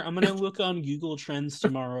I'm gonna look on Google Trends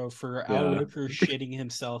tomorrow for Al Yeah. Roker shitting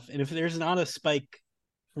himself, and if there's not a spike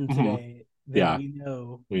from Mhm. today, then Yeah. we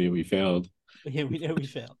know, We failed. yeah, we know we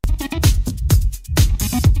failed.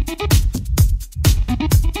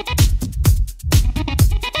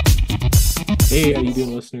 Hey, how you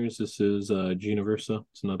doing, listeners? This is Geniversa.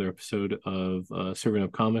 It's another episode of Serving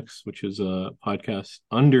Up Comics, which is a podcast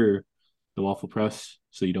under the Waffle Press,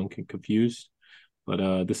 so you don't get confused.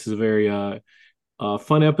 But this is a very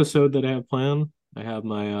fun episode that I have planned. I have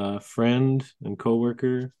my friend and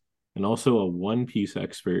coworker, and also a One Piece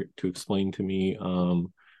expert to explain to me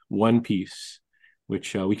One Piece,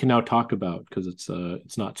 which we can now talk about because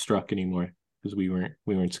it's not struck anymore because we weren't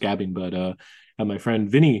scabbing. But I have my friend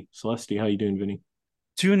Vinny Celesti. How you doing, Vinny?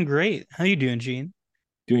 Doing great. How you doing, Gene?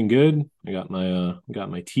 Doing good. I got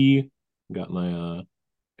my tea, got my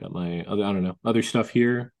other I don't know other stuff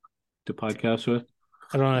here to podcast with.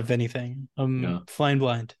 I don't have anything. I'm Yeah, flying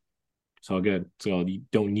blind. it's all good. So you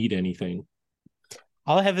don't need anything.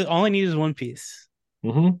 All I need is One Piece.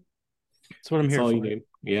 Mm-hmm. That's what I'm That's here all you for. need.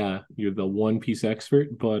 Yeah, you're the One Piece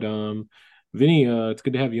expert. But Vinny, it's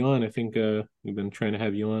good to have you on. I think we've been trying to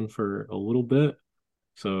have you on for a little bit.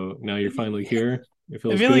 So now you're finally here. It I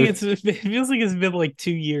feels feel like good. it feels like it's been like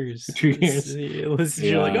 2 years 2 years.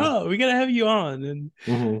 you're like, Yeah. oh, we gotta have you on, and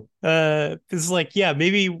Mm-hmm. it's like, yeah,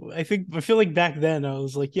 maybe I feel like back then I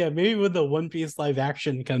was like, yeah, maybe when the One Piece live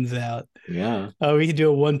action comes out, Yeah. we could do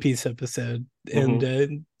a One Piece episode, and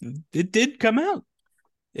Mm-hmm. it did come out.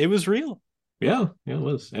 It was real. Yeah. Yeah, it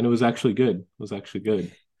was. And it was actually good. It was actually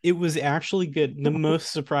good. It was actually good. The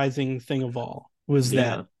most surprising thing of all was that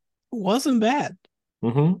Yeah. it wasn't bad.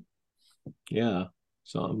 Mm-hmm. Yeah.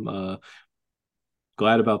 So I'm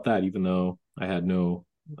glad about that, even though I had no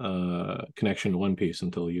connection to One Piece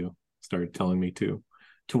until you started telling me to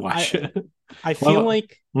watch I it. I feel Well,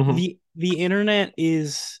 like mhm, the internet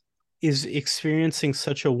is experiencing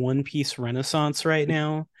such a One Piece renaissance right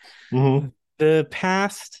now. mhm, The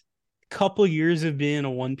past couple years of being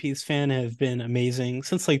a One Piece fan have been amazing.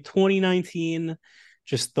 Since like 2019,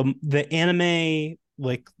 just the anime,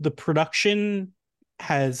 like the production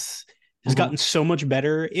has has mhm. gotten so much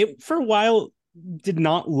better. It for a while did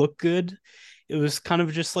not look good. It was kind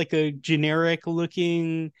of just like a generic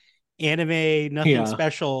looking anime, nothing Yeah,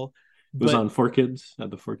 special. it was But on Four Kids at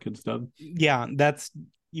the Four Kids dub. yeah, that's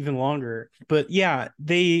even longer. But yeah,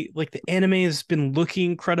 they like the anime has been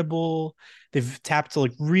looking incredible. They've tapped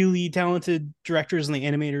like really talented directors and the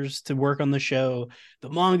animators to work on the show. The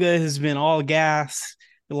manga has been all gas.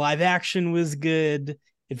 The live action was good.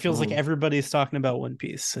 It feels like Mhm. everybody's talking about One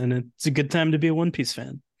Piece, and it's a good time to be a One Piece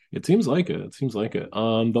fan. It seems like it. It seems like it.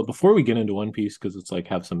 But before we get into One Piece, because it's like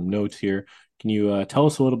have some notes here, can you tell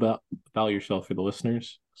us a little bit about yourself for the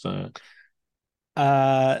listeners? So,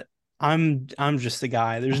 Uh, I'm just a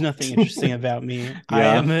guy. There's nothing interesting about me.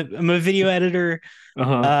 yeah. I'm a video editor.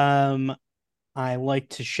 Uh-huh. Um, I like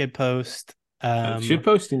to shitpost. Shit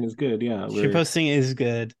posting is good. Yeah, Shitposting is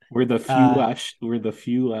good. we're the few Uh,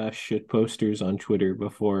 last shit posters on Twitter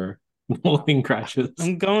before the whole thing crashes.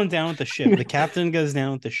 I'm going down with the ship. The captain goes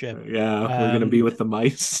down with the ship. Yeah, we're gonna be Um, with the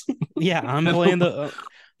mice. yeah, I'm Still,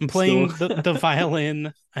 playing the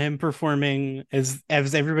violin. I am performing as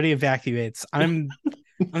everybody evacuates. I'm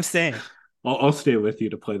staying. I'll stay with you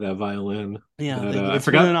to play that violin. Yeah, That I it's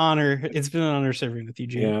been an forgot. honor. It's been an honor serving with you,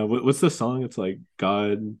 Gene. Yeah, what's the song? It's like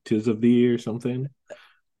God Tis of Thee or something.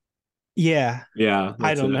 Yeah, Yeah, I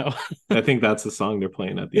that's don't it. know. I think that's the song they're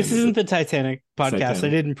playing at the This end of isn't the the Titanic podcast. I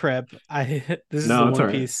Titanic. didn't prep. I This is the No, it's One all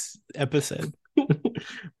right. Piece episode.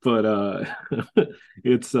 But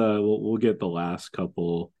it's we'll get the last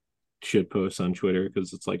couple shit posts on Twitter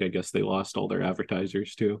because it's like I guess they lost all their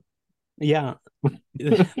advertisers too. Yeah,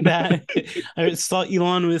 that I saw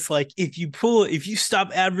Elon was like, if you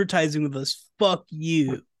stop advertising with us, fuck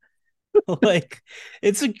you. Like,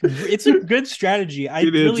 it's a good strategy. I It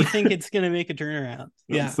is really think it's gonna make a turnaround.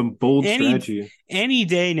 Yeah, some bold any strategy. any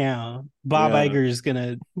day now, Bob Yeah. Iger is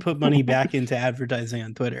gonna put money back into advertising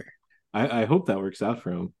on Twitter. I hope that works out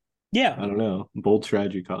for him. Yeah, I don't know. Bold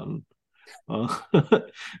strategy, Cotton. Uh,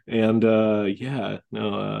 and yeah,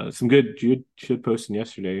 no, some good shit posting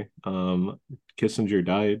yesterday. Kissinger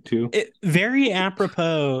died too. very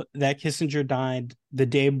apropos that Kissinger died the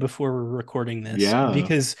day before we're recording this Yeah.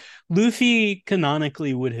 because Luffy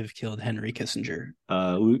canonically would have killed Henry Kissinger.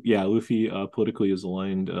 Yeah, Luffy politically is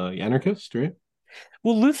aligned anarchist, right?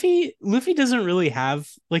 Well, Luffy doesn't really have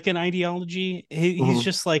like an ideology. He's Mhm.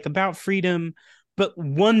 just like about freedom, but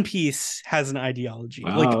One Piece has an ideology.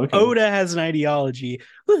 Like Oh, okay. Oda has an ideology.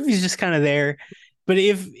 Luffy's just kind of there. But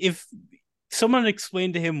if someone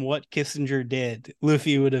explained to him what Kissinger did,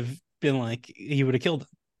 Luffy would have been like he would have killed him.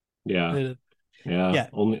 Yeah. Uh, Yeah. yeah,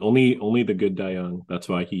 Only the good die young. That's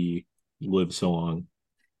why he lives so long.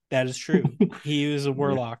 that is true. He was a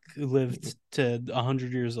warlock who lived to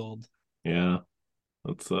 100 years old. Yeah.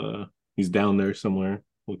 That's he's down there somewhere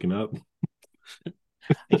looking up.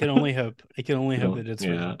 I can only hope. I can only You hope know, that it's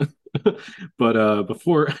yeah. real. But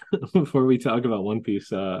before before we talk about One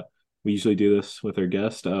Piece, we usually do this with our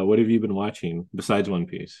guest. What have you been watching besides One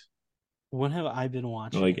Piece? What have I been Or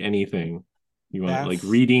like watching? anything you want, like That's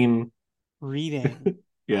reading? reading. I've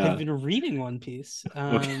Yeah. been reading One Piece.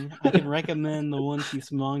 Okay. I can recommend the One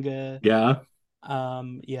Piece manga. Yeah.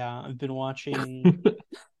 Yeah, I've been watching.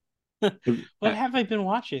 What have I been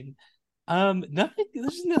watching? Nothing.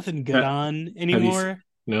 There's nothing good Ha- on Have you anymore.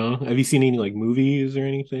 no? Have you seen any like movies or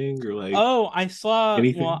anything or like Oh,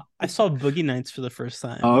 anything? I saw Boogie Nights for the first Oh,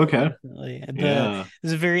 time okay. recently. Yeah.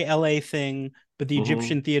 It's a very LA thing, but the Hmm.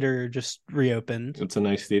 Egyptian theater just reopened. It's a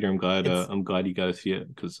nice theater. It's I'm glad you got to see it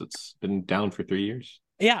because it's been down for 3 years.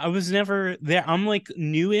 Yeah, I was never there. I'm like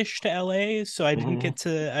newish to LA, so Hmm.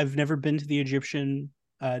 I've never been to the Egyptian.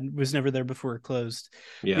 Was never there before it closed.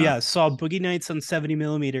 But Yeah. yeah, saw Boogie Nights on 70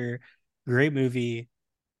 millimeter. Great movie.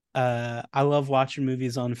 I love watching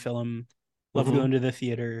movies on film. Love Hmm. going to the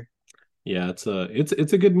theater. Yeah, it's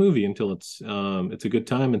a good movie until it's a good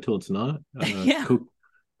time until it's not. Yeah,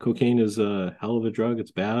 Cocaine is a hell of a drug.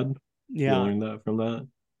 It's bad. You yeah. learn that from that.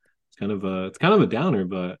 It's kind of a downer,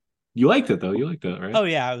 but you liked it though. You liked it, right? Oh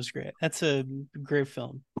yeah, it was great. That's a great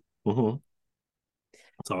film. Hmm.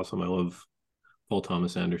 It's awesome. I love Paul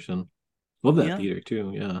Thomas Anderson. Love that Yeah, theater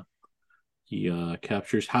too. Yeah, he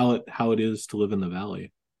captures how it is to live in the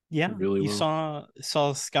valley yeah. really You well.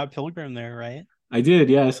 saw Scott Pilgrim there, right? I did.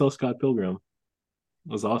 Yeah, I saw Scott Pilgrim.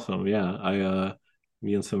 It was awesome. Yeah, I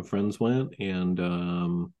me and some friends went, and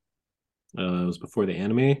it was before the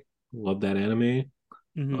anime. Love that anime.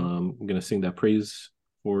 Hmm. I'm gonna sing that praise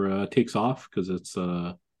for Takes Off because it's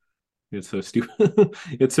so stupid.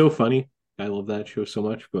 It's so funny. I love that show so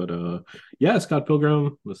much. But yeah, Scott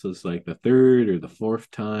Pilgrim. This is like the third or the fourth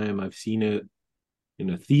time I've seen it in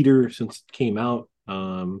a theater since it came out.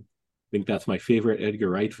 I think that's my favorite Edgar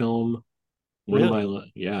Wright film. One of Really? my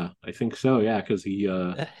yeah, I think so. Yeah, because he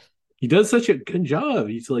does such a good job.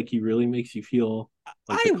 He's like he really makes you feel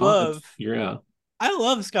like I love yeah. I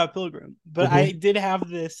love Scott Pilgrim, but I Hmm. did have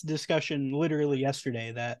this discussion literally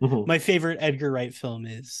yesterday that Hmm. my favorite Edgar Wright film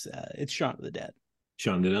is it's Shaun of the Dead.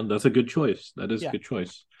 Sean Denham. That's a good choice. That is a Yeah, good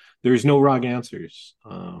choice. There's no wrong answers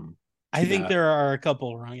I to think that. there are a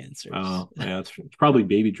couple wrong answers. Yeah, it's probably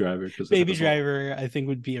Baby Driver because it Baby has all. Driver, I think,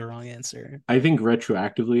 would be a wrong answer. I think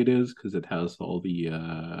retroactively it is because it has all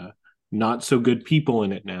the not so good people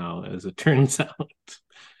in it now, as it turns out.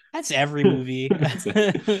 That's every movie.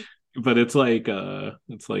 But it's like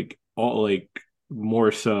all like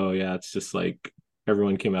more so, yeah. It's just like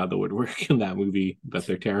everyone came out of the woodwork in that movie that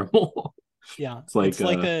they're terrible. Yeah, It's like it's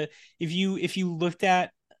like a if you looked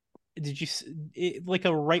at did you like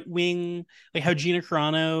a right wing like how Gina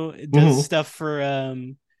Carano does mhm. stuff for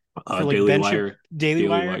like Daily Ben Wire, Daily Daily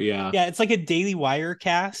Wire, Wire. yeah. Yeah, it's like a Daily Wire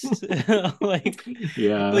cast. like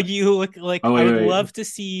Yeah. you look like Oh I wait, would wait. love to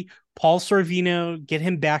see Paul Sorvino get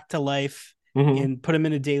him back to life Hmm. and put him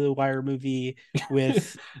in a Daily Wire movie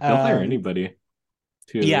with They'll hire anybody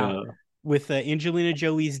to yeah, with Angelina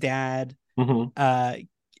Jolie's dad. mhm. Uh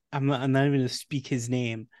I'm not even gonna speak his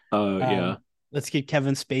name. Yeah. Let's get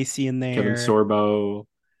Kevin Spacey in Kevin there. Sorbo, Dean,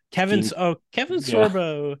 Kevin yeah.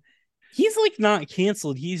 Sorbo. He's like not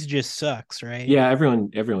canceled. He's just sucks, right? Yeah,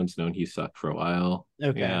 everyone's known he sucked for a while.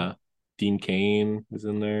 Okay. Yeah. Dean Kane was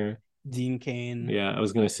in there. Dean Kane. Yeah, I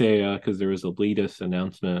was gonna say because there was a latest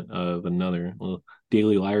announcement of another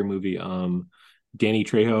Daily Wire movie. Danny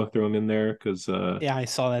Trejo, throw him in there because Yeah, I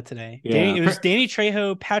saw that today. yeah, It was Danny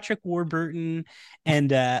Trejo, Patrick Warburton,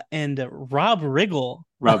 and Rob Riggle.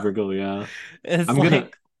 Rob Riggle. Yeah, It's I'm gonna.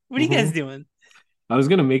 like, what are you guys Mhm. doing? I was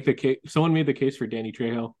gonna make the case. Someone made the case for Danny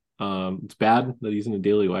Trejo. It's bad that he's in a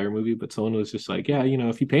Daily Wire movie, but someone was just like, yeah,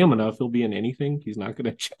 if you pay him enough, he'll be in anything. He's not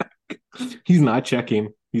gonna check. He's not checking.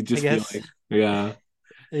 He'd I just be guess. like, yeah,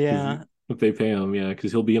 because Yeah. if they pay him, yeah,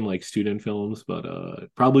 because he'll be in like student films, but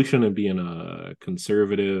probably shouldn't be in a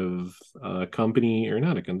conservative company or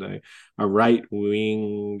not a right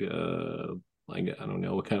wing like I don't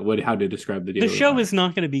know what how to describe the The Daily show Wire. is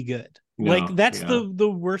not going to be good. Like No, that's yeah, the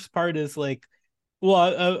worst part is like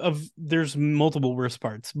well of there's multiple worst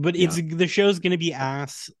parts, but it's yeah. the show's going to be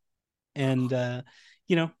ass and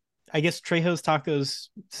you know, I guess Trejo's Tacos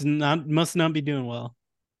must not be doing well.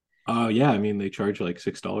 Yeah, I mean they charge like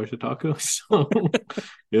 $6 a taco, so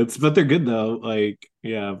but they're good though. Like,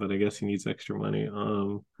 yeah, but I guess he needs extra money.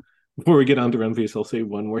 before we get on to One Piece, I'll say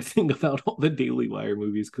one more thing about all the Daily Wire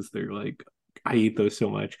movies because they're like, I hate those so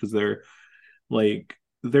much because like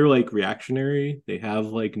they're like reactionary. They have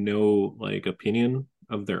like no like opinion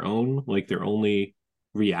of their own. Like they're only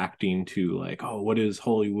reacting to like, oh, what is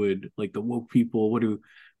Hollywood? Like the woke people, what do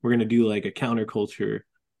we're gonna do like a counterculture?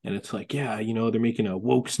 And it's like, yeah, they're making a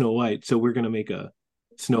woke Snow White, so we're gonna make a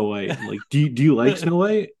Snow White. Like, do you like Snow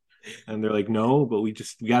White? And they're like, no, but we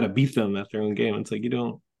gotta beat them at their own game. It's like you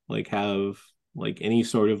don't like have like any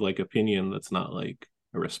sort of like opinion that's not like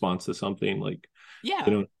a response to something. Like they Yeah.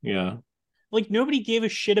 don't, yeah. Like nobody gave a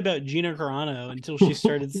shit about Gina Carano until she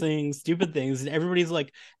started saying stupid things, and everybody's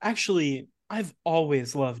like, actually, I've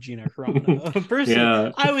always loved Gina Carano. Personally,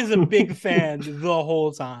 Yeah. I was a big fan the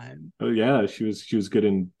whole time. Oh yeah, she was good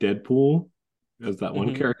in Deadpool as that one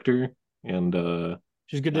Mm-hmm. character, and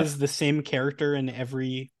She's good I, as the same character in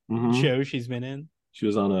every mhm. show she's been in. She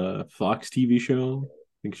was on a Fox TV show.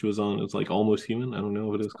 I think she was on. It's like Almost Human. I don't know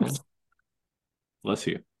what it's called. Bless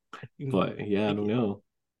you. But yeah, I Thank don't you. know.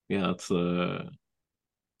 Yeah, it's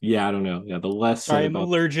yeah, I don't know. Yeah, the less said Sorry, I'm about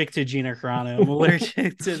allergic to Gina Carano. I'm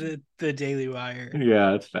allergic to the Daily Wire.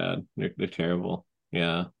 yeah, it's bad. They're terrible.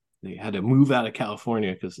 Yeah, they had to move out of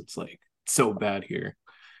California because it's like so bad here.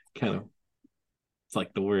 Kind of, it's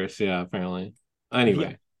like the worst. Yeah, apparently. The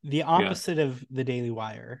Anyway, the yeah, opposite of the Daily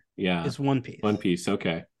Wire yeah. is One One Piece. Piece.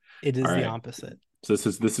 Okay. It All is the right. opposite. So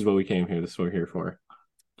this is what we came here. This is what we're here for. This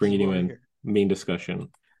is Bringing what you we're in. here. Main discussion.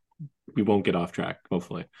 We won't get off track,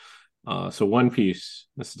 hopefully. So One Piece.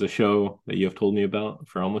 This is a show that you have told me about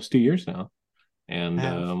for almost 2 years now, I and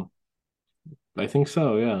have. I think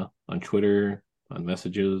so. Yeah, on Twitter, on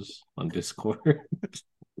messages, on Discord,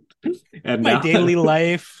 and My now. daily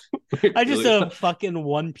life. I just Really, a fucking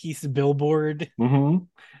One Piece billboard. mm-hmm.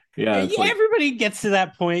 Yeah, it's Yeah, like, everybody gets to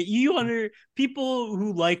that point. You under people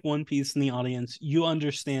who like One Piece in the audience, you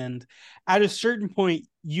understand. At a certain point,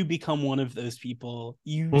 you become one of those people.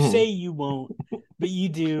 You say mm-hmm, you won't, but you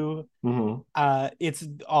do. mm-hmm. It's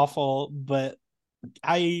awful, but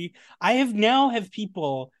I have now have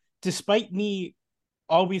people, despite me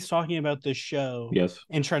always talking about this show Yes,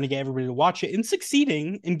 and trying to get everybody to watch it and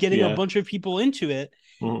succeeding and getting a yeah, bunch of people into it,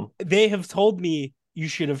 mm-hmm. they have told me you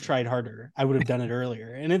should have tried harder. I would have done it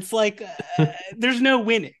earlier. And it's like there's no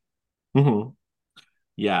winning. Mm-hmm.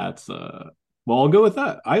 Yeah. It's Well, I'll go with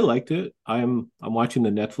that. I liked it. I'm watching the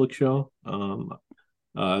Netflix show.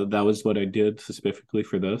 That was what I did specifically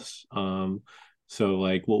for this. So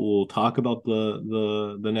like we'll talk about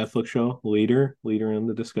the Netflix show later in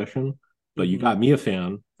the discussion. But you Mm-hmm. got me a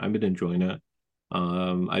fan. I've been enjoying it.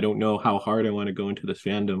 I don't know how hard I want to go into this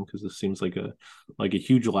fandom because this seems like a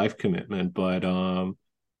huge life commitment. But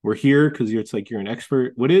we're here because it's like you're an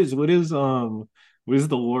expert. What is the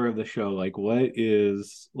lore of the show? Like what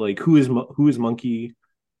is like who is Monkey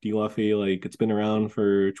D. Luffy? Like it's been around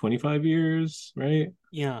for 25 years, right?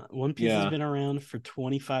 Yeah, One Piece has Yeah, been around for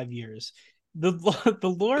 25 years. The the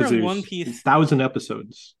lore because of One there's Piece, 1,000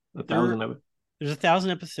 episodes. A there thousand episodes. there's 1,000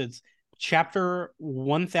 episodes. Chapter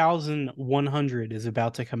 1,100 is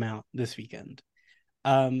about to come out this weekend.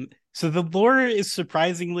 So the lore is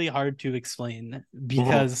surprisingly hard to explain Mm-hmm.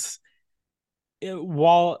 because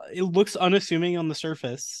while it looks unassuming on the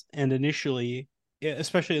surface and initially,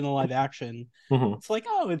 especially in the live action, Mm-hmm. it's like,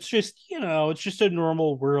 oh, it's just a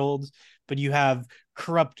normal world, but you have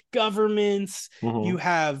corrupt governments, you Mm-hmm.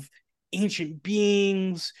 have ancient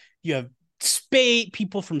beings, you have space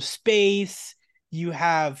people from space, you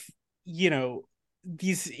have, you know,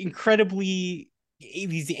 these incredibly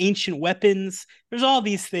these ancient weapons. There's all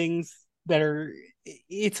these things that are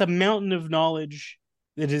it's a mountain of knowledge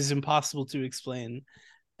that is impossible to explain.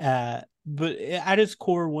 But at its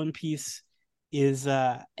core, One Piece is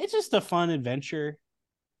it's just a fun adventure.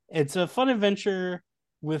 It's a fun adventure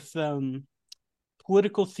with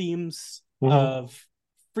political themes Mm-hmm. of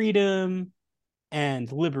freedom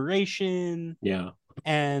and liberation Yeah.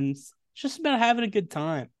 and just about having a good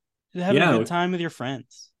time. Just having a Yeah, good time with your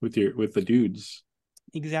friends. with the dudes.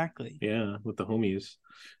 Exactly. Yeah, with the homies.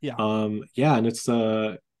 Yeah. Yeah, and it's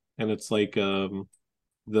like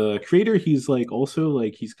the creator, he's like also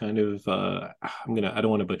like he's kind of I don't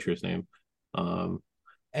want to butcher his name. Um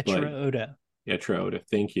but Echiro Oda. yeah, Trout,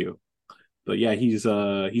 thank you. But yeah, he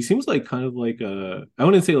seems like kind of like I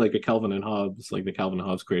wouldn't say like a Calvin and Hobbes, like the Calvin and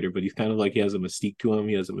Hobbes creator, but he's kind of like he has a mystique to him.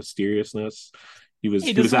 He has a mysteriousness. He was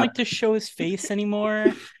He he was doesn't at like to show his face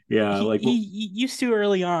anymore. yeah, He, like he he used to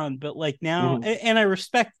early on, but like now, mhm. and I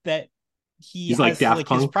respect that he He's like has Daft like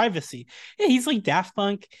his Punk. privacy. Yeah, he's like Daft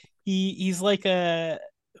Punk. He's like a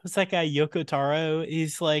it's like a Yoko Taro.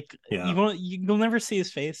 He's like Yeah. you'll never see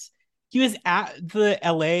his face. he was at the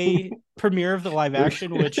LA premiere of the live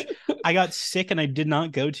action, which I got sick and I did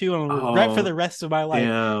not go to, and I'll regret for Oh, the rest of my life.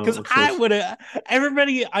 damn. Because I'm so I would have,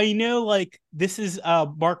 everybody I know, like, this is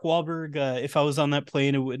Mark Wahlberg. If I was on that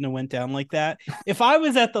plane, it wouldn't have went down like that. If I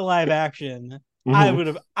was at the live action, Mhm.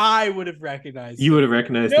 I would have recognized You would him. have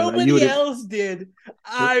recognized him. You would Nobody have. else did.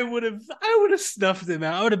 I would have snuffed him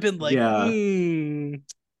out. I would have been like, Yeah, hmm.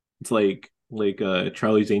 it's like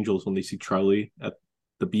Charlie's Angels when they see Charlie at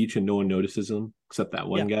the beach and no one notices him except that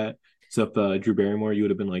one Yeah. guy. Except Drew Barrymore, you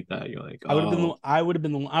would have been like that. You're like, oh, I would have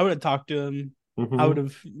been the one. I would have talked to him. hmm,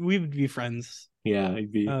 We would be friends. yeah,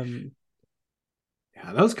 he'd be. Um,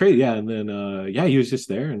 Yeah, that was great. Yeah, and then yeah, he was just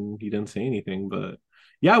there and he didn't say anything. But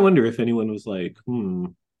yeah, I wonder if anyone was like,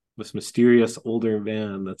 this mysterious older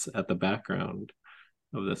man that's at the background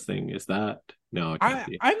of this thing, is that? No, it can't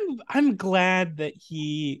be. I'm glad that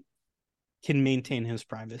he can maintain his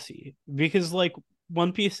privacy because like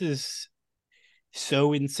One Piece is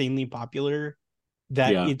so insanely popular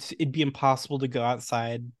that Yeah, it'd be impossible to go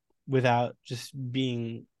outside without just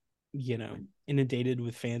being, you know, inundated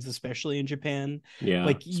with fans, especially in Japan. yeah,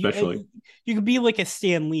 Like especially. you could be like a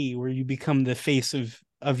Stan Lee where you become the face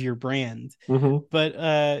of your brand. Hmm.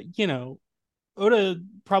 But you know, Oda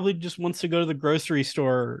probably just wants to go to the grocery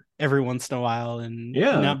store every once in a while and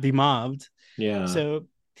Yeah, not be mobbed. yeah, So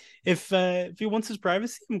if he wants his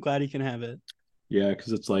privacy, I'm glad he can have it. yeah.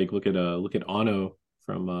 Because it's like look at Ano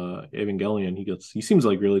from Evangelion. He seems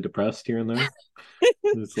like really depressed here and there.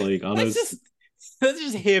 It's like That's Ano's. just that's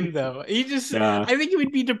just him though. He just Yeah. I think he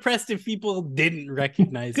would be depressed if people didn't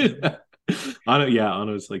recognize him. Ano, yeah,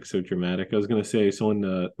 Ano's like so dramatic. I was gonna say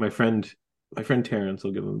someone my friend Terrence,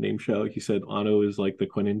 I'll give him a name shout. He said Ano is like the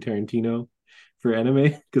Quentin Tarantino for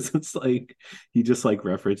anime because it's like he just like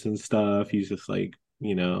referencing stuff. He's just like,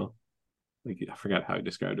 like I forgot how I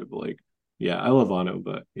described it, but like yeah, I love Ano,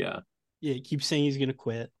 but yeah, Yeah, he keeps saying he's gonna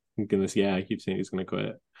quit. goodness, yeah, I keep saying he's gonna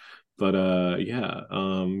quit. But yeah,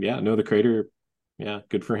 yeah, no, the creator, yeah,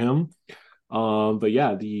 good for him. But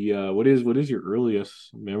yeah, the what is your earliest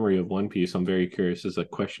memory of One Piece? I'm very curious. This is a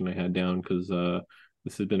question I had down because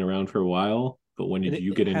this has been around for a while. But when did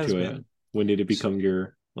you It get has into it? been. When did it become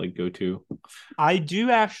your like go-to? I do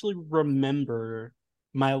actually remember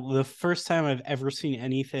the first time I've ever seen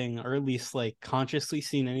anything, or at least like consciously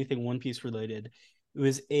seen anything One Piece related. It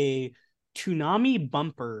was a Toonami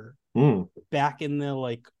bumper Mm, back in the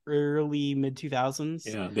like early mid 2000s.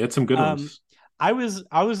 yeah, they had some good Um, ones. I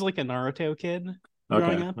was like a Naruto kid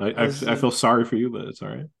growing Okay, up. I feel sorry for you, but it's all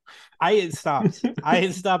right. I had stopped. I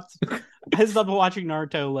stopped watching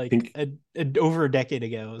Naruto I think over a decade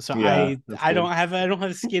ago. So yeah, that's good. I don't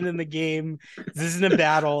have skin in the game. This isn't a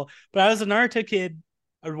battle. But I was a Naruto kid.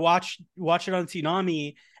 I'd watch it on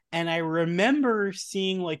Tsunami, and I remember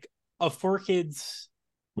seeing like a Four Kids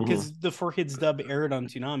Hmm. because the Four Kids dub aired on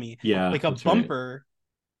Tsunami, Yeah, like a that's right. bumper,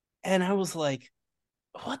 and I was like,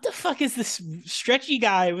 what the fuck is this stretchy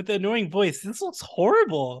guy with the annoying voice? This looks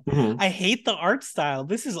horrible. Hmm. I hate the art style.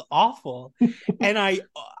 This is awful. And I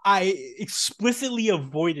explicitly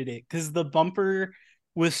avoided it because the bumper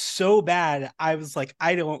was so bad. I was like,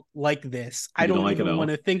 I don't like this. I You don't don't like it at even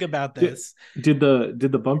want all. to think about Did this. did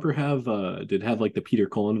the bumper have did it have like the Peter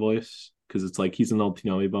Cullen voice? Because it's like he's in all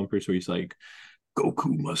Toonami bumpers where he's like,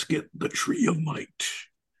 Goku must get the tree of might.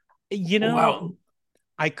 You know, Wow.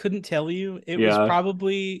 I couldn't tell you. Yeah. It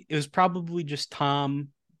was probably just Tom,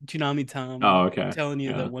 Toonami Oh, Tom okay. telling you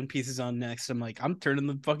that Yeah. One Piece is on next. I'm like, I'm turning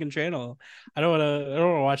the fucking channel. I don't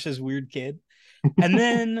wanna watch this weird kid. And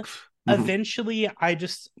then Mhm. eventually I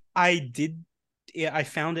did yeah, I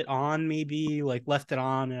found it on, maybe like left it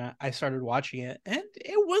on, and I started watching it, and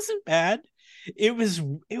it wasn't bad. It was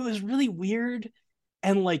really weird,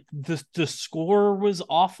 and like the score was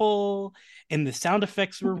awful, and the sound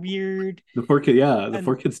effects were weird, The four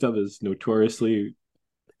and kid stuff is notoriously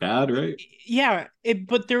bad, right? yeah,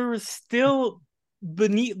 but there was still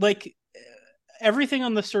beneath like everything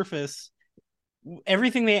on the surface,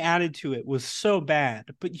 everything they added to it was so bad,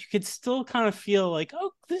 but you could still kind of feel like,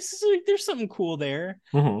 oh, this is like, there's something cool there.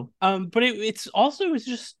 Hmm. But it's also it's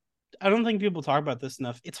just I don't think people talk about this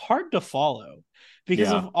enough. It's hard to follow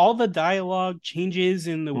because Yeah. of all the dialogue changes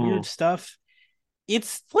and the weird Hmm. stuff.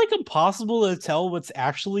 It's like impossible to tell what's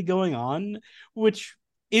actually going on, which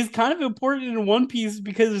is kind of important in One Piece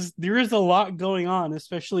because there is a lot going on,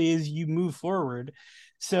 especially as you move forward. Yeah.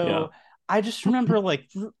 So I just remember like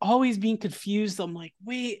always being confused. I'm like,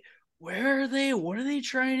 wait, where are they? What are they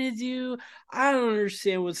trying to do? I don't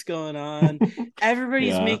understand what's going on.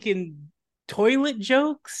 Everybody's Yeah. making toilet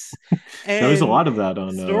jokes, There was a and lot of that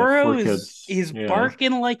on Zoro Four Kids. is Yeah.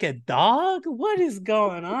 barking like a dog. What is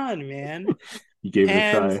going on, man? You gave it a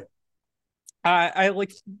And try. I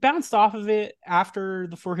like bounced off of it after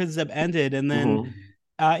the Four Kids Dub ended, and then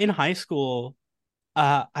Hmm. in high school,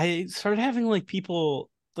 I started having like people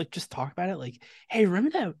like just talk about it, like, hey,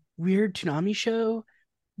 remember that weird Toonami show,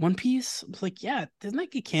 One Piece? I was like, yeah, didn't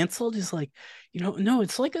that get canceled? He's like, no,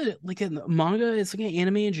 it's like a manga, it's like an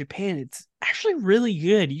anime in Japan. It's actually really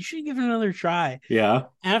good. You should give it another try. Yeah.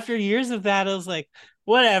 After years of that, I was like,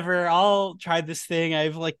 whatever, I'll try this thing.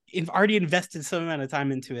 I've like already invested some amount of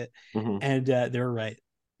time into it. Hmm. And they were right.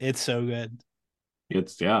 It's so good.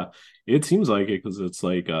 It's yeah, it seems like it because it's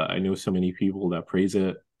like I know so many people that praise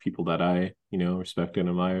it, people that I respect and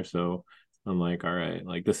admire. So I'm like, all right,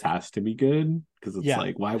 like this has to be good because it's Yeah.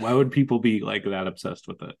 like why would people be like that obsessed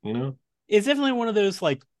with it? You know? It's definitely one of those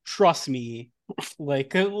like trust me,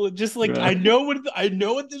 like just like Yeah. I know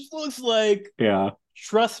what this looks like. Yeah.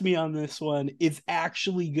 Trust me on this one. It's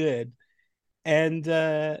actually good. And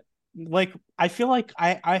like I feel like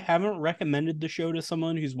I haven't recommended the show to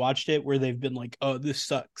someone who's watched it where they've been like, "Oh, this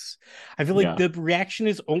sucks." I feel like Yeah. the reaction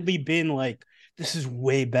has only been like, "This is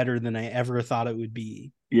way better than I ever thought it would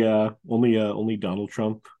be." Yeah. Only Donald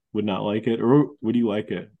Trump would not like it, or would you like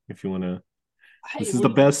it if you want to? I This is the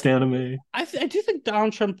best anime. I do think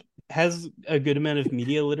Donald Trump has a good amount of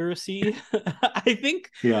media literacy. I think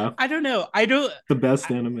Yeah, I don't know. I don't. the best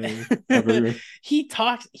anime ever. He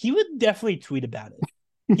would definitely tweet about it.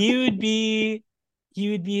 He would be.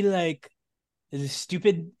 He would be like,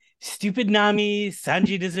 stupid Nami.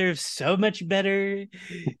 Sanji deserves so much better.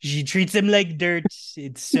 She treats him like dirt.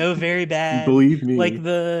 It's so very bad. Believe Like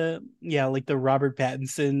me. like the Robert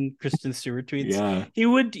Pattinson, Kristen Stewart tweets. Yeah, He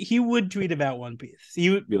would tweet about One Piece.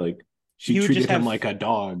 be like, she He would just treated him have like a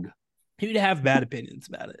dog, he would have bad opinions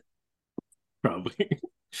about it. probably.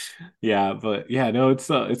 Yeah, but yeah, no, it's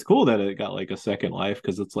cool that it got like a second life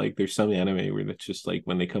because it's like there's some anime where it's just like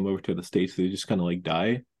when they come over to the States, they just kind of like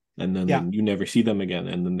die, and Yeah. then you never see them again,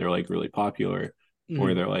 and then they're like really popular, or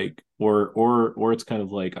Mhm. they're like, or it's kind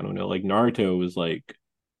of like I don't know, like Naruto was like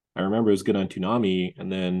I remember it was good on Toonami, and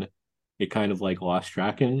then it kind of like lost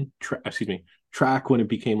excuse me, track when it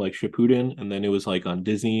became like Shippuden, and then it was like on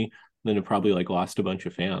Disney. Then it probably like lost a bunch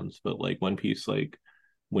of fans. But like One Piece, like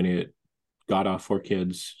when it got off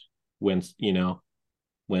 4Kids, went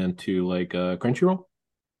went to like Crunchyroll.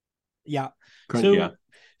 Yeah. Yeah.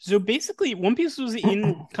 So basically One Piece was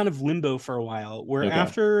in kind of limbo for a while where Okay.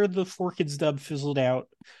 after the Four Kids dub fizzled out,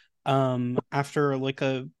 after like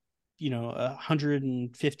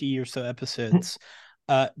 150 or so episodes,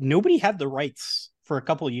 nobody had the rights for a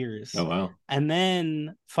couple Oh years. wow. And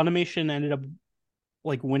then Funimation ended up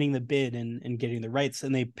like winning the bid and getting the rights,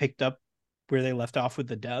 and they picked up where they left off with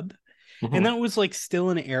the dub. And Hmm. that was like still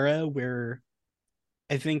an era where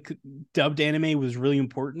I think dubbed anime was really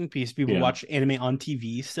important because people Yeah. watch anime on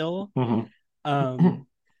TV still. Hmm. Um,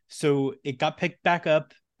 so it got picked back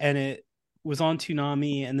up and it was on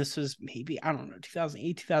Toonami, and this was maybe, I don't know,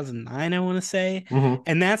 2008, 2009, I want to say. Hmm.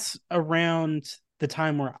 And that's around the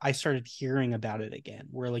time where I started hearing about it again,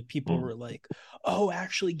 where like people were like, "Oh,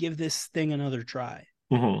 actually give this thing another try."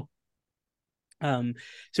 Hmm. Um,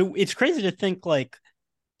 so it's crazy to think like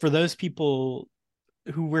for those people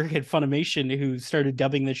who work at Funimation who started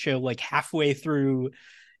dubbing the show like halfway through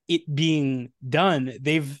it being done,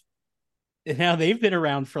 they've been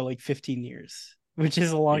around for like 15 years, which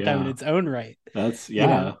is a long time in Yeah. its own right. That's You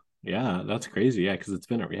know, yeah, that's crazy. Yeah, because it's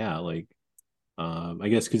been yeah, like I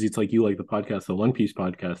guess because it's like you like the podcast, the One Piece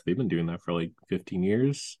podcast, they've been doing that for like 15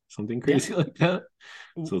 years, something yeah. crazy like that.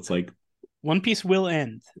 So it's like, One Piece will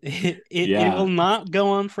end. It will yeah. not go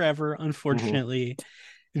on forever, Hmm. unfortunately.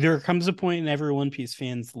 There comes a point in every One Piece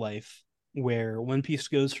fan's life where One Piece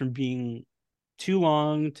goes from being too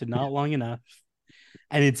long to not long enough,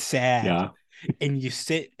 and it's sad. Yeah. And you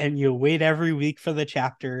sit and you wait every week for the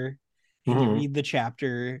chapter and you Hmm. read the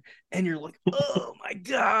chapter and you're like, oh my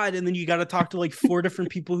God. And then you got to talk to like four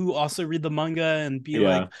different people who also read the manga and be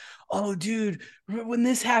like, Yeah. oh, dude, when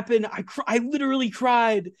this happened, I literally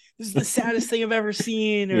cried. This is the saddest thing I've ever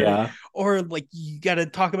seen. Yeah. Or like, you got to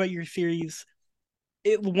talk about your theories.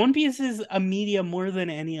 One Piece is a media more than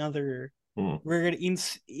any other Mm. where it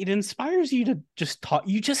inspires you to just talk.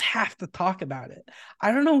 You just have to talk about it.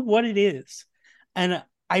 I don't know what it is, and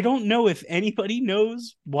I don't know if anybody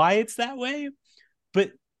knows why it's that way,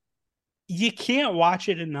 but you can't watch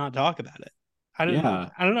it and not talk about it. I don't. Yeah.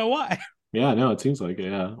 I don't know why. Yeah. No, it seems like it.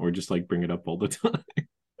 Yeah. Or just like bring it up all the time.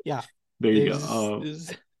 Yeah, There you go. is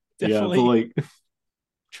Yeah. But definitely like,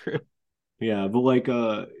 true. yeah. But like,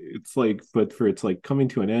 it's like, but for it's like coming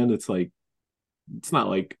to an end, it's like, it's not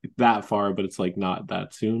like that far, but it's like not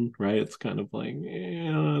that soon, right? It's kind of like,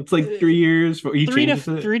 it's like 3 years. He changes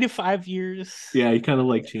it. 3 to 5 years. Yeah, he kind of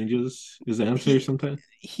like changes his answer He sometimes.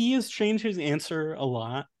 he has changed his answer a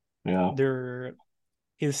lot. Yeah. There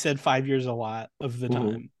he has said 5 years a lot of the Hmm.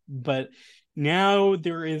 time, but now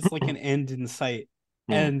there is like an end in sight.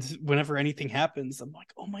 Hmm. And whenever anything happens, I'm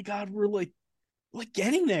like, oh my god, we're like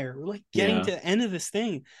getting there. We're like getting Yeah. to the end of this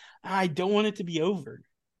thing. I don't want it to be over.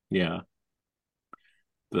 Yeah.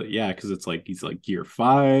 But yeah, because it's like he's like year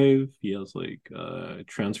 5. He has like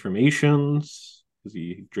transformations because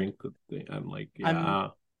he drink the thing. I'm like, I'm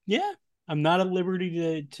yeah, yeah, I'm not at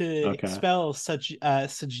liberty to okay. expel such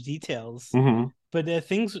details, Hmm. but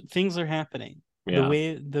things are happening. The Yeah.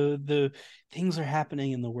 way the things are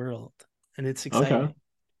happening in the world, and it's Okay. exciting.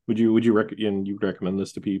 You would recommend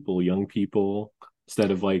this to people, young people,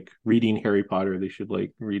 instead of like reading Harry Potter, they should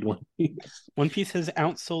like read One Piece. One Piece has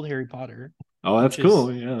outsold Harry Potter, Oh, that's which is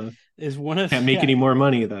cool. Yeah. is one of Can't make yeah. any more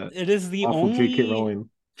money. That It is the awful J.K. only Rowling.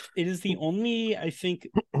 it is the only I think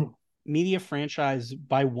media franchise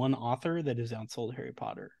by one author that has outsold Harry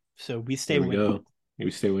Potter. So we stay There we winning. go.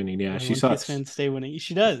 Maybe stay winning. Yeah, she One Piece sucks. fans stay winning.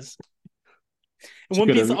 She does. And She One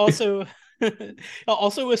could Piece have. also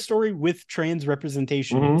also a story with trans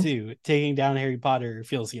representation Hmm. too. Taking down Harry Potter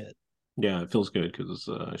feels good. Yeah, it feels good because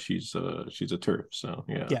she's a turf. So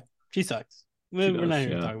yeah, Yeah, she sucks. she We're not does. here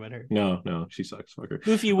to Yeah. talk about her. No, no, she sucks. Fuck her.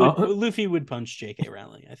 Luffy would punch J.K.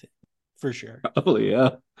 Rowling, I think, for sure. Probably, yeah.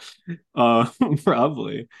 Uh,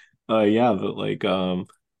 probably. Yeah, but like,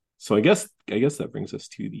 so I guess that brings us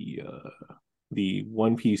to the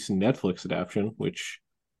One Piece Netflix adaptation, which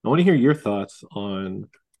I want to hear your thoughts on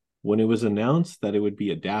when it was announced that it would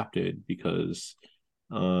be adapted, because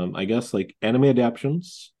I guess like anime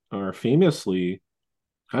adaptations are famously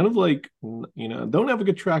kind of like, don't have a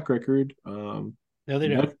good track record. No, they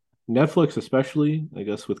don't. Net Netflix especially, I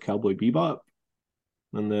guess, with Cowboy Bebop,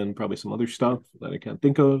 and then probably some other stuff that I can't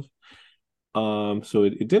think of. So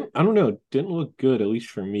it didn't, I don't know, it didn't look good, at least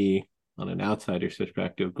for me on an outsider's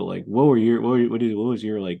perspective. But like, what was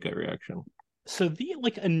your like gut reaction? So the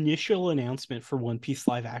like initial announcement for One Piece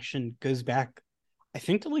live action goes back, I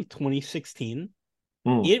think, to like 2016.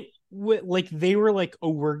 Hmm. Like they were like, oh,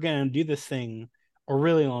 we're gonna do this thing a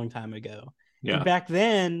really long time ago. And Yeah. back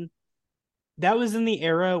then, that was in the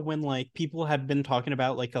era when like people had been talking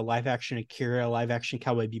about like a live action Akira, live action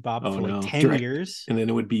Cowboy Bebop Oh for like no, 10 direct, years. and then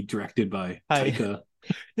it would be directed by I Taika.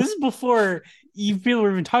 This is before you people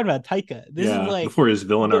were even talking about Taika. This is Yeah, like before his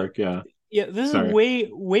villain the arc. Yeah. yeah, this is Sorry.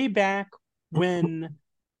 way back when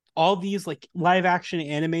all these like live action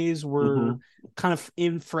animes were Hmm. kind of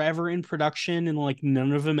in forever in production and like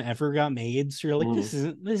none of them ever got made. So you're like, Hmm. this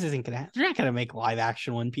isn't gonna they're not gonna make live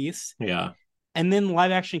action One Piece. Yeah. And then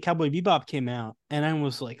live action Cowboy Bebop came out, and I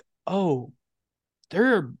was like, oh,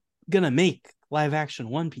 they're gonna make live action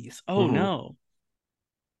One Piece. Oh Hmm. no.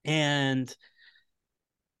 And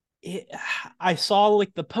it, I saw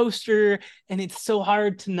like the poster, and it's so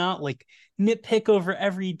hard to not like nitpick over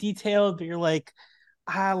every detail, but you're like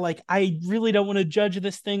I really don't want to judge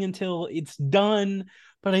this thing until it's done.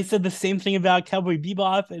 But I said the same thing about Cowboy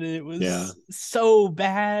Bebop, and it Yeah. was so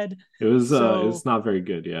bad. It's So not very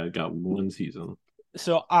good. Yeah, it got one season.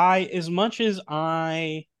 as much as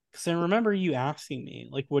because I remember you asking me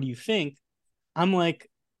like, what do you think? I'm like,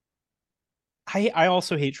 I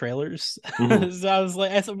also hate trailers. Hmm. So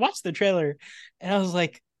I said, watch the trailer, and I was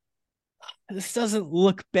like, this doesn't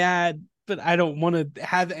look bad, but I don't want to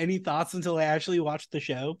have any thoughts until I actually watch the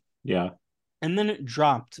show. Yeah. And then it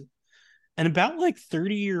dropped. And about like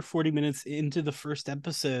 30 or 40 minutes into the first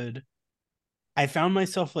episode, I found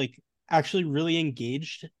myself like actually really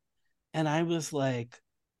engaged. And I was like,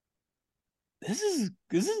 this is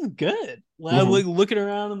good. Like, I'm Hmm. like looking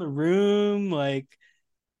around in the room, like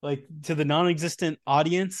to the non-existent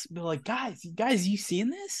audience, but like, guys, you seen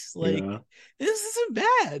this? Like, Yeah. this isn't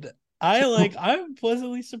bad. I'm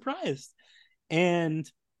pleasantly surprised. And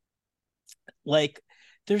like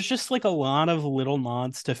there's just like a lot of little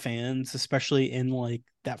nods to fans, especially in like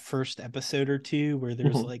that first episode or two where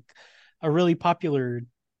there's Hmm. like a really popular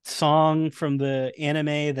song from the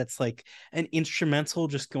anime that's like an instrumental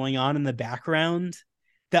just going on in the background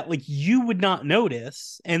that like you would not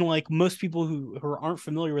notice, and like most people who aren't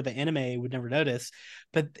familiar with the anime would never notice,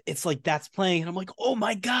 but it's like that's playing and I'm like, oh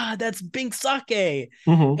my god, that's Bink Sake.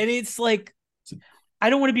 Hmm. And it's like I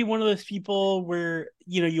don't want to be one of those people where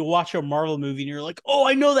you watch a Marvel movie and you're like, oh,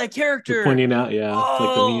 I know that They're character. pointing out, yeah, it's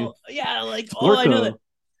like the meme. Oh, yeah, like It's oh, I know that. Orko.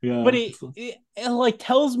 Yeah. But it like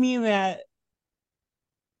tells me that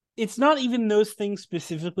it's not even those things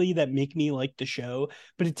specifically that make me like the show,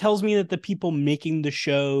 but it tells me that the people making the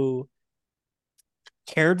show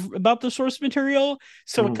cared about the source material,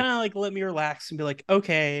 so it Mhm. kind of like let me relax and be like,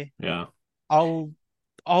 okay, Yeah. I'll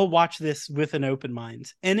I'll watch this with an open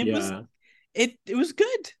mind, and Yeah. it was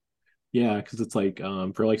good. Yeah, because it's like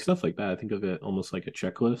for like stuff like that, I think of it almost like a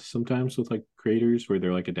checklist sometimes with like creators where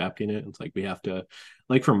they're like adapting it. It's like we have to,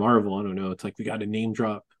 like for Marvel, I don't know, it's like we got to name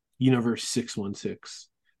drop Universe 616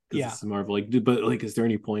 because Yeah, this is Marvel. Like, but like, is there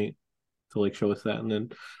any point to like show us that? And then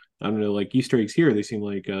I don't know, like Easter eggs here, they seem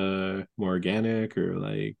like more organic or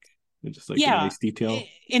like they're just like a yeah, nice detail.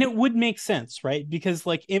 and it would make sense, right? Because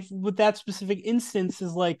like if with that specific instance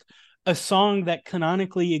is like a song that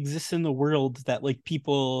canonically exists in the world that like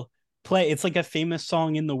people play, it's like a famous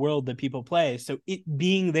song in the world that people play, so it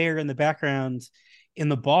being there in the background in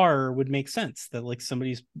the bar would make sense that like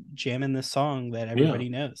somebody's jamming this song that Yeah. everybody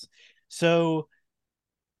knows. So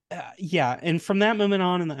yeah, and from that moment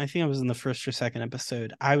on, and I think I was in the first or second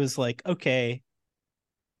episode, I was like, okay,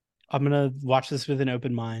 I'm gonna watch this with an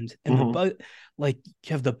open mind. And the Hmm. bug, like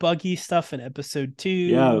you have the Buggy stuff in episode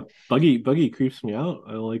Yeah. 2. Buggy creeps me out.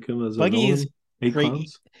 I like him as a Buggy is villain. Hate great.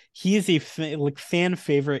 clowns. He is a like fan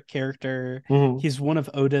favorite character. Hmm. He's one of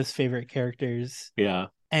Oda's favorite characters, Yeah.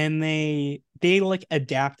 and they like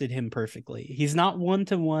adapted him perfectly. He's not one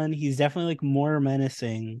to one. He's definitely like more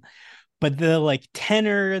menacing, but the like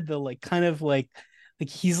tenor, the like kind of like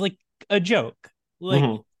he's like a joke. Like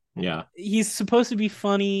Hmm. Yeah. he's supposed to be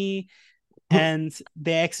funny, and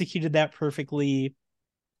they executed that perfectly.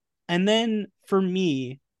 And then for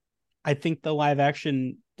me, I think the live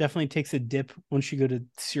action definitely takes a dip once you go to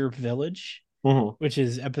Syrup Village, Hmm. which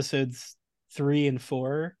is episodes 3 and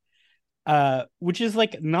 4, which is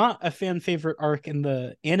like not a fan favorite arc in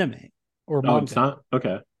the anime or Oh, it's manga. not?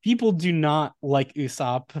 Okay. People do not like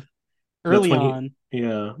Usopp That's early when he, on.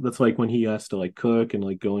 yeah, that's like when he has to like cook and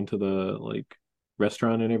like go into the like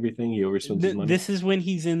restaurant and everything. He overspends his money. This is when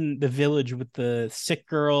he's in the village with the sick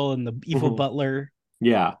girl and the evil Hmm. butler,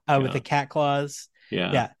 Yeah. with the Yeah. cat claws.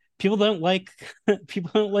 Yeah. Yeah, people don't like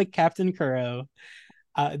people don't like Captain Kuro.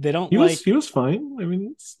 They don't like. He was fine. I mean,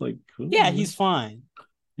 it's like, Yeah, he's fine,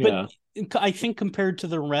 but yeah. I think compared to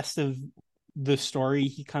the rest of the story,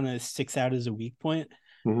 he kind of sticks out as a weak point.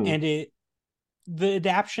 Hmm. And the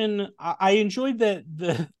adaptation, I enjoyed that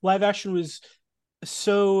the live action was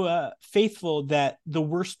so faithful that the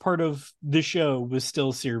worst part of the show was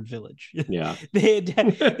still Syrup Village. Yeah. They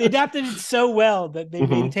adapted it so well that they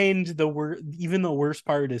Hmm. maintained even the worst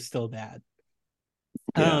part is still bad.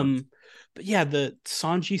 Yeah. Um, but yeah, the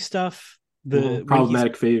Sanji stuff, Hmm. the when he's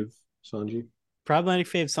Problematic fave, Sanji. problematic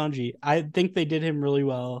fave Sanji, I think they did him really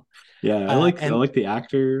well. Yeah, I And like the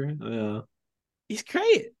actor. Yeah. he's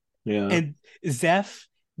great. Yeah. And Zeph,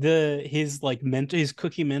 his like mentor, his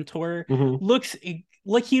cookie mentor, Hmm. looks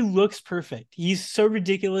like he looks perfect. He's so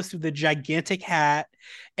ridiculous with the gigantic hat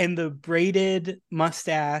and the braided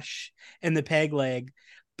mustache and the peg leg,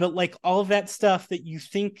 but like all of that stuff that you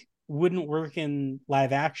think wouldn't work in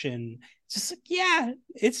live action, just like yeah,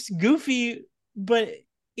 it's goofy, but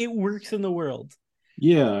it works in the world.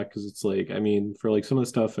 Yeah, because it's like, I mean, for like some of the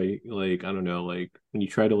stuff I don't know, like when you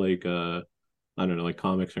try to like I don't know, like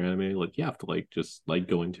comics or anime, like you have to like just like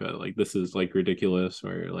go into it. Like this is like ridiculous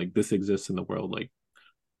or like this exists in the world. Like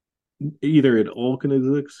either it all can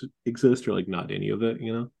exist or like not any of it,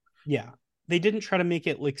 you know? Yeah, they didn't try to make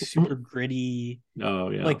it like super gritty. Oh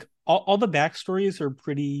yeah. Like all the backstories are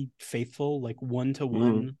pretty faithful, like one to Mm.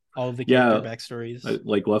 one, all of the character Yeah, backstories.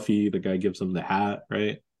 like Luffy, the guy gives him the hat,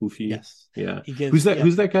 right? Luffy. Yes, Yeah. he gives, yeah,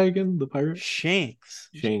 Who's that guy again? The pirate? Shanks,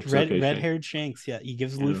 Shanks. Okay, red Shanks. haired Shanks. Yeah, he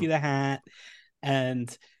gives Yeah. Luffy the hat,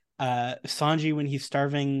 and Sanji when he's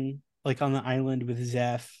starving, like on the island with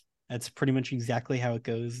Zeph. That's pretty much exactly how it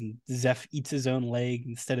goes. And Zeph eats his own leg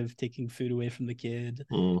instead of taking food away from the kid.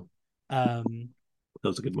 Mm, Um, that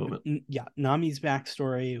was a good moment. yeah, Nami's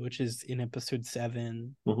backstory, which is in episode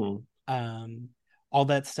 7. Hmm. um all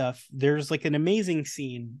that stuff. There's like an amazing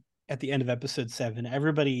scene at the end of episode 7.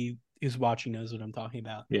 Everybody who's watching knows what I'm talking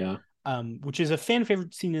about. Yeah. Which is a fan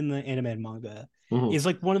favorite scene in the anime and manga. Hmm. Is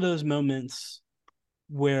like one of those moments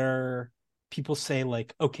where people say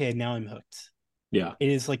like, okay, now I'm hooked. Yeah. It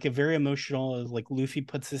is like a very emotional, like Luffy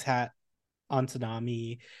puts his hat on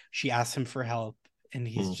Nami. She asks him for help, and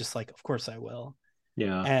he's Mm, just like, of course I will.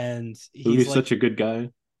 yeah. And he's Luffy's like, such a good guy.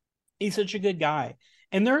 he's such a good guy.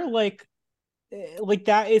 And they're like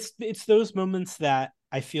that, it's those moments that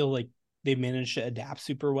I feel like they managed to adapt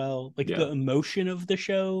super well, like Yeah. the emotion of the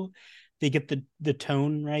show. They get the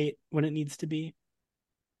tone right when it needs to be.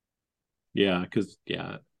 Yeah, because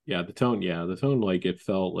the tone like it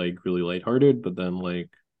felt like really lighthearted, but then like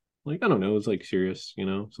I don't know, it was like serious, you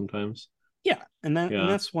know, sometimes. Yeah, and Yeah.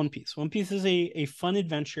 that's One Piece. One Piece is a fun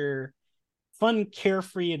adventure fun,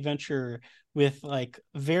 carefree adventure with like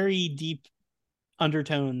very deep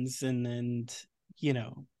undertones and you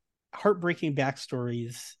know, heartbreaking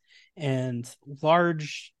backstories and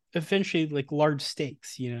large, eventually like large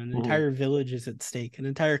stakes. You know, an Mhm. entire village is at stake, an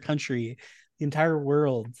entire country, the entire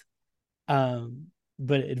world. Um,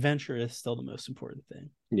 but adventure is still the most important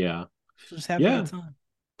thing. Yeah. So just have a Yeah. good time.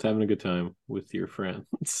 It's having a good time with your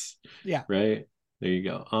friends. Yeah, Right? There you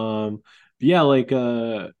go. Yeah,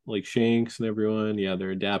 like Shanks and everyone, yeah, they're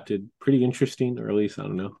adapted pretty interesting, or at least I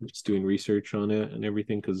don't know, I'm just doing research on it and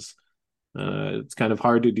everything because it's kind of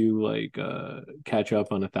hard to do catch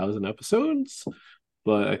up on 1,000 episodes,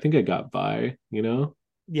 but I think I got by, yeah,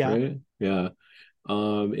 right? Yeah.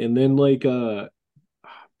 And then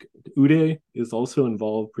Uday is also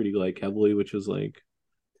involved pretty like heavily, which is like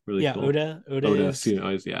really yeah. cool. Oda Oda, is see,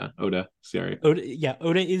 yeah, Oda, sorry.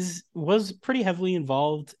 Oda is was pretty heavily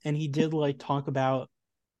involved, and he did like talk about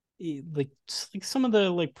like some of the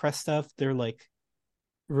like press stuff. They're like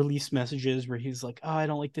release messages where he's like, "Oh, I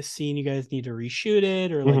don't like this scene. You guys need to reshoot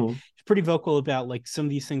it," or like Hmm. he's pretty vocal about like some of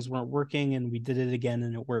these things weren't working, and we did it again,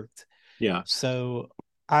 and it worked. Yeah. So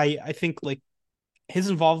I think like his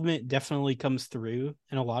involvement definitely comes through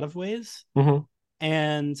in a lot of ways, Hmm.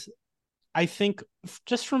 and I think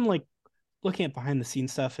just from like looking at behind the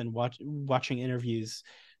scenes stuff and watching interviews,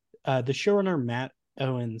 the showrunner Matt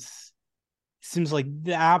Owens seems like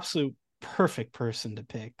the absolute perfect person to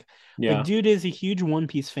pick. Like, Yeah. dude is a huge One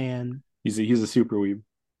Piece fan. He's a super weeb.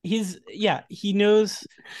 He knows,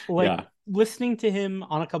 like, Yeah. listening to him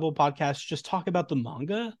on a couple of podcasts just talk about the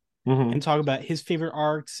manga and Hmm. talk about his favorite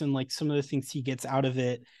arcs and like some of the things he gets out of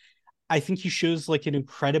it. I think he shows like an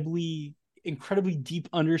incredibly deep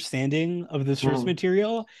understanding of the source Hmm.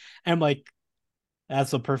 material. And I'm like,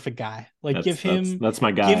 that's a perfect guy. Like That's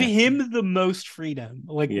my give guy. him the most freedom.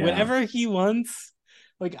 Like Yeah. whatever he wants.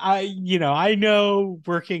 Like I know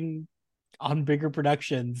working on bigger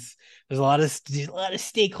productions, there's a lot of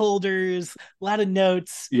stakeholders, a lot of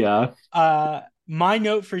notes. Yeah. My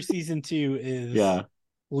note for season 2 is Yeah.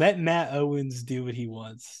 let Matt Owens do what he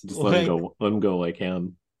wants. Just let him Like go. Let him go like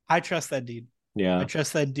him. I trust that dude. I Yeah.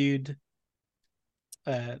 trust that dude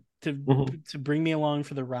to Hmm. bring me along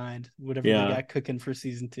for the ride, whatever they Yeah. got cooking for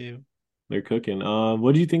season 2. They're cooking.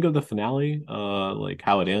 What do you think of the finale? Like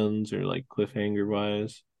how it ends or like cliffhanger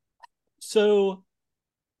wise? So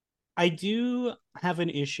I do have an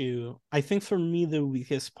issue. I think for me, the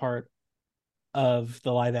weakest part of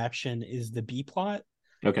the live action is the B plot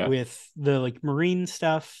Okay. with the like marine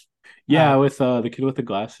stuff. Yeah, Uh, with the kid with the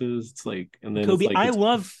glasses, it's like, and then it's Kobe, like I it's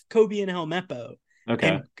love Kobe and Helmeppo,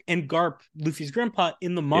 okay. and Garp, Luffy's grandpa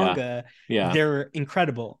in the Yeah. manga. Yeah. They're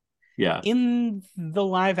incredible. Yeah. In the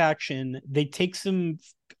live action, they take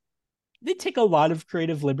a lot of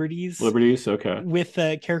creative liberties Liberties. Okay. with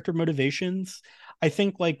character motivations. I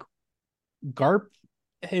think like Garp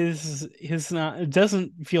his not it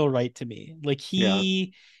doesn't feel right to me. Like Yeah.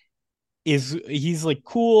 he's like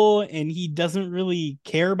cool and he doesn't really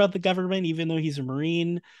care about the government even though he's a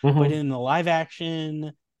marine, but Hmm. in the live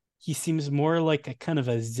action he seems more like a kind of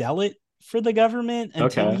a zealot for the government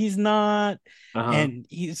until Okay. he's not, Uh-huh. and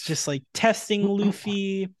he's just like testing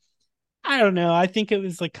Luffy. I don't know. I think it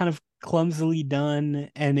was like kind of clumsily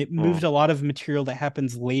done and it moved Mm. a lot of material that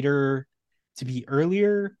happens later to be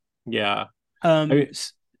earlier. Yeah. I Um mean,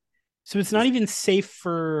 so it's not even safe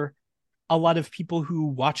for a lot of people who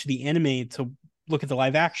watch the anime to look at the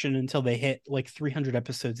live action until they hit like 300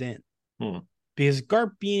 episodes in. hmm. Because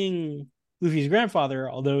Garp being Luffy's grandfather,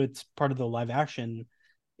 although it's part of the live action,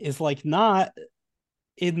 is like not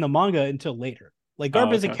in the manga until later. Like Garp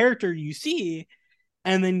Oh, is a okay. character you see,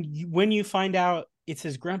 and then when you find out it's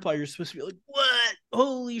his grandpa, you're supposed to be like, "What?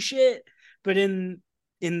 Holy shit!" But in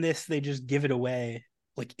this, they just give it away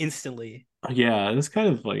like instantly. Yeah, it's kind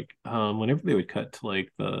of like whenever they would cut to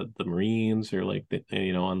like the Marines or like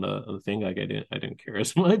on the thing, like I didn't care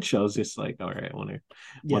as much. I was just like, all right, I want to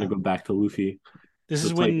Yeah, go back to Luffy. this So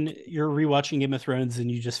is it's like when you're rewatching Game of Thrones and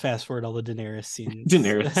you just fast forward all the Daenerys scenes.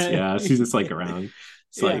 Daenerys, yeah, she's just like around.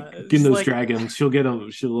 It's Yeah, like getting it's those like dragons. She'll get them.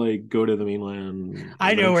 She'll like go to the mainland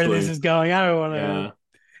I know where this eventually. is going. Yeah,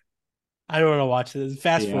 I don't want to watch this.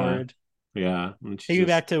 Fast yeah, forward. yeah. And she's Take me just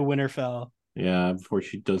back to Winterfell. yeah before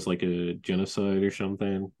she does like a genocide or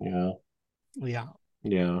something. Yeah, Yeah.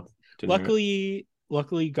 yeah. Daenerys.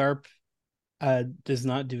 Luckily Garp does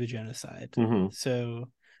not do a genocide. Hmm. So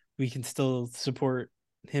we can still support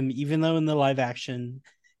him even though in the live action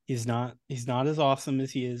he's not as awesome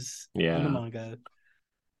as he is in the Yeah. manga.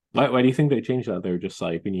 Why do you think they changed that? They're just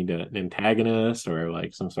like we need an antagonist or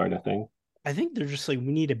like some sort of thing. I think they're just like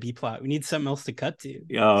we need a B plot. We need something else to cut to.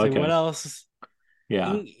 Oh, So what okay. else?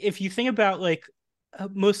 Yeah. If you think about like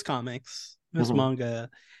most comics, most Hmm. manga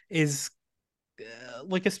is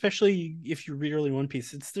like, especially if you read early One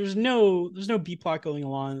Piece, it's there's no B plot going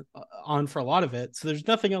along on for a lot of it, so there's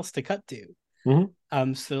nothing else to cut to.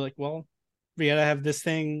 Hmm. So they're like, well, we gotta have this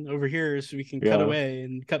thing over here so we can cut Yeah. away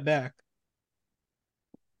and cut back.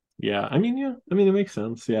 Yeah. I mean, yeah. I mean, it makes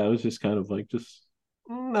sense. Yeah. It was just kind of like just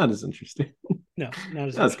not as interesting. No, not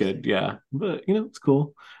as That's good. interesting. Yeah. But it's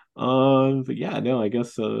cool. But yeah, no, I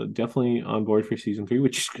guess definitely on board for season three,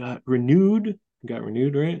 which got renewed,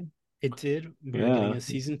 right? It did. We're getting Yeah. a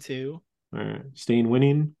season two. All right. Staying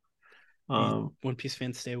winning. The Um, One Piece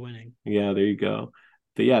fans stay winning. yeah, there you go.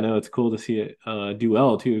 But yeah, no, it's cool to see it do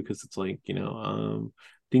well too, because it's like, I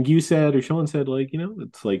think you said or Sean said like,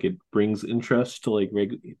 it's like it brings interest to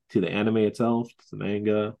to the anime itself, to the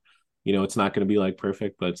manga. It's not going to be like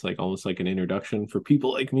perfect, but it's like almost like an introduction for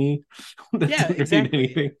people like me that Yeah, don't read exactly.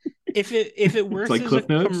 anything. If it It's works like as a Cliff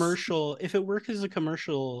Notes. commercial, if it works as a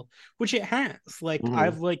commercial, which it has, like Hmm.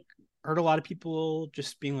 I've like heard a lot of people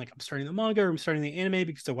just being like, I'm starting the manga or I'm starting the anime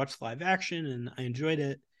because I watched live action and I enjoyed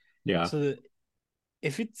it. Yeah. So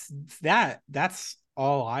if it's that, that's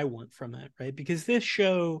all I want from it, right? Because this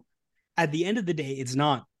show, at the end of the day, it's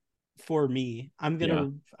not for me. Yeah. I'm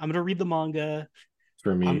gonna read the manga.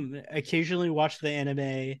 For me. I'm occasionally watch the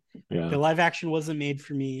anime. Yeah. The live action wasn't made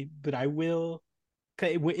for me, but I will.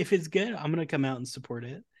 If it's good, I'm gonna come out and support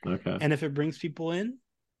it. Okay. And if it brings people in,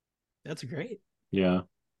 that's great. Yeah.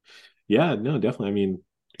 Yeah, no, definitely. I mean,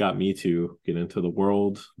 got me to get into the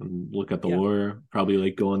world and look at the Yeah. lore, probably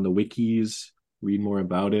like go on the wikis, read more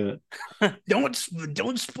about it. Don't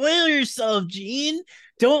spoil yourself, Gene.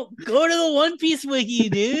 Don't go to the One Piece wiki,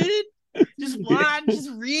 dude. Just watch, just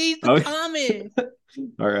read the Oh, comic.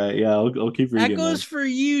 all right. Yeah, I'll keep That reading goes then. for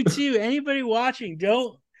you too. Anybody watching,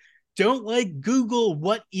 don't like Google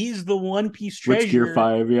what is the One Piece Which Gear treasure.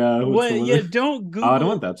 5? Yeah, what's the What? one? Yeah, don't Oh, I don't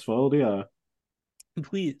want Google. that spoiled. Yeah.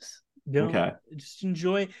 Please don't. Okay. Just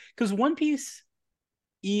enjoy, because One Piece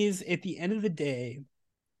is, at the end of the day,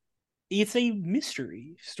 it's a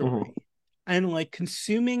mystery Hmm. story, and like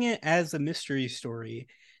consuming it as a mystery story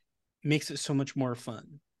makes it so much more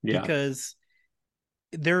fun Yeah. because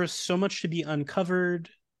there is so much to be uncovered.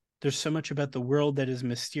 There's so much about the world that is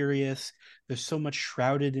mysterious. There's so much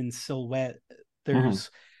shrouded in silhouette. Hmm. There's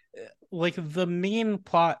like the main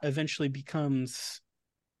plot eventually becomes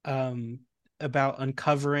um about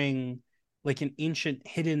uncovering like an ancient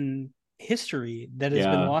hidden history that has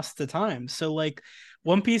been Yeah. lost to time. So like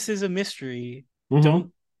One Piece is a mystery. Hmm.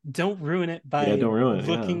 Don't don't ruin it Yeah, by don't ruin it.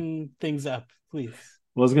 Yeah. looking things up, please.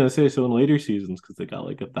 Well, I was gonna say, so in later seasons, because they got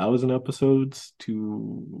like 1,000 episodes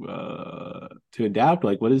to adapt,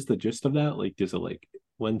 like what is the gist of that? Like, is it like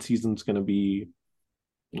one season's gonna be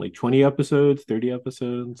like 20 episodes, 30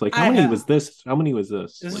 episodes? Like, how I many have was this? How many was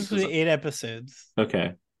this? This is Like, the was it 8 episodes,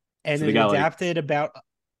 okay? and So they it got like adapted about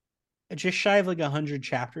just shy of like 100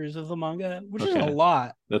 chapters of the manga, which is a okay,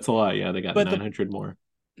 lot. that's a lot. Yeah, they got But 900 more.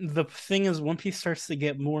 the thing is, One Piece starts to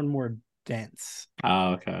get more and more dense,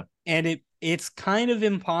 Ah, okay. and it's kind of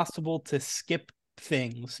impossible to skip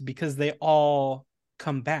things because they all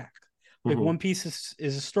come back. Like Hmm. One Piece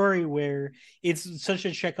is a story where it's such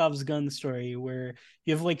a Chekhov's gun story where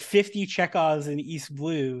you have like 50 Chekhovs in East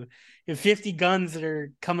Blue, you have 50 guns that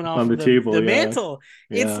are coming On off the of table, the yeah, mantle.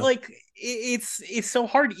 It's yeah. like it's so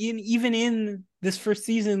hard. Even in this first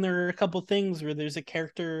season, there are a couple things where there's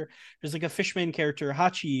like a fishman character,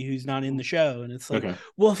 Hachi, who's not in the show, and it's like, Okay,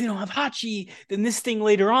 well, if you don't have Hachi, then this thing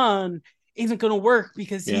later on isn't going to work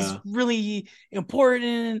because he's yeah. really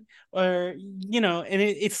important, or and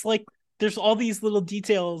it's like there's all these little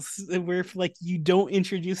details where if like you don't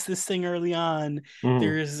introduce this thing early on, Hmm.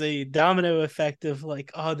 there's a domino effect of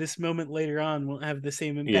like, oh, this moment later on won't have the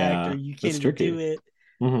same impact, or Yeah, you can't that's even do tricky. it.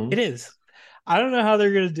 Hmm. It is. I don't know how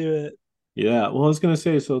they're gonna do it. Yeah, well, I was gonna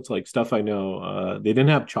say, so it's like stuff I know. They didn't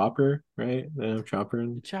have Chopper, right? They didn't have Chopper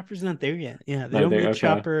in Chopper's not there yet. Yeah, they not don't there. meet Okay,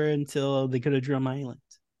 Chopper until they go to Drum Island.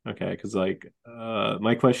 okay, because like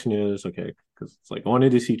my question is okay, because it's like I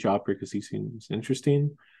wanted to see Chopper because he seems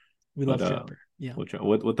interesting, We but love Chopper. Yeah,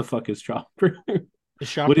 what the fuck is Chopper? the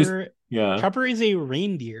What is Chopper. yeah? Chopper is a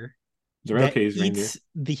reindeer Is that okay, he's reindeer. eats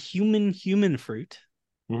the human fruit.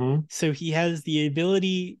 Mm-hmm. So he has the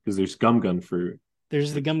ability. Because there's gum gun fruit,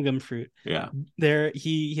 There's the which gum gum fruit. yeah, There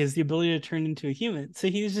he has the ability to turn into a human. So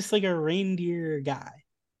he's just like a reindeer guy.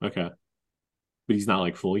 okay, but he's not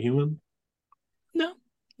like fully human. No,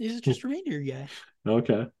 he's just a reindeer guy.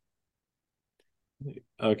 Okay,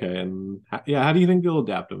 okay, and yeah, how do you think they'll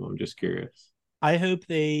adapt him? I'm just curious. I hope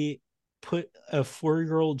they put a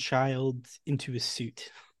 4-year-old child into a suit.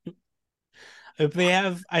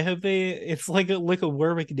 I hope they. It's like a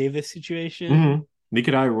Warwick Davis situation. Mm-hmm. They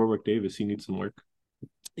could hire Warwick Davis. He needs some work.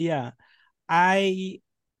 Yeah, I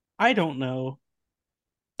I don't know.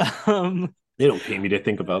 Um, They don't pay me to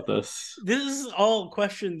think about this. this is all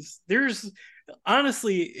questions. There's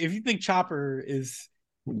honestly, if you think Chopper It's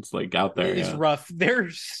like out there, is yeah. rough,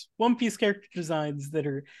 there's One Piece character designs that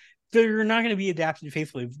are not going to be adapted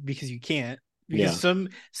faithfully because you can't. Because Yeah.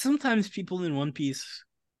 sometimes people in One Piece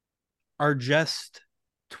are just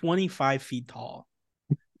 25 feet tall.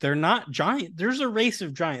 They're not giant. There's a race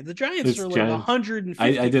of giants. The giants It's are like giants.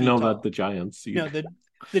 I 150 didn't know feet about tall. the Giants. No,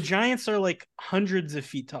 the giants are like hundreds of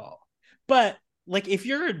feet tall. But like if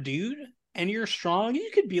you're a dude and you're strong, you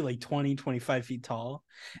could be like 20, 25 feet tall.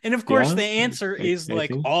 And of course Yeah, the answer is I like,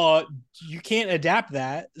 think. oh, you can't adapt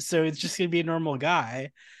that. So it's just gonna be a normal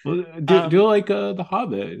guy. Well, do Um like the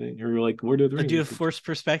Hobbit or like Lord of the do a Rings. forced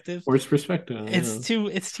perspective. Or its perspective. Yeah,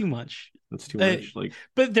 It's too much. that's too Uh, much. Like,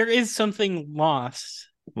 but there is something lost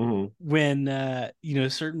mhm. when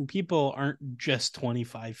certain people aren't just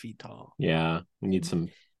 25 feet tall. Yeah, we need some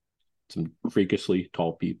freakishly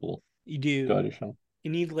tall people. You do. God, Sean. You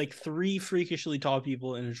need like three freakishly tall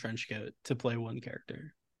people in a trench coat to play one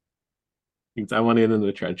character. I want it in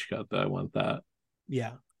the trench coat. Though. I want that.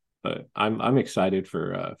 Yeah. But I'm excited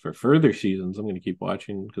for further seasons. I'm gonna keep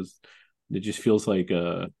watching because it just feels like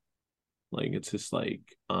it's just like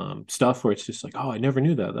stuff where it's just like, oh, I never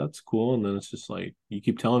knew that. That's cool. And then it's just like you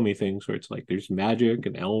keep telling me things where it's like there's magic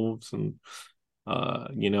and elves and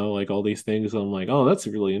like all these things. I'm like, oh, that's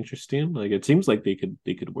really interesting. Like it seems like they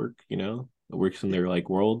could work, it works in their like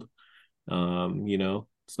world.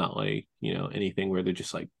 It's not like, anything where they're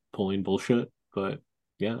just like pulling bullshit. But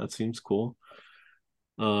yeah, that seems cool.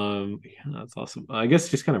 Yeah, that's awesome. I guess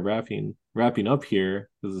just kind of wrapping up here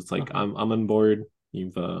because it's like Uh-huh. I'm on board.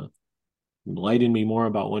 You've enlightened me more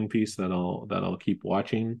about One Piece that I'll keep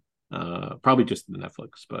watching. Probably just the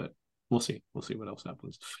Netflix, but we'll see what else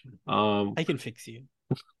happens. I can fix you.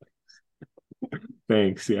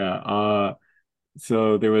 Thanks. Yeah.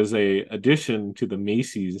 So there was a addition to the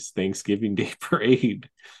Macy's Thanksgiving Day Parade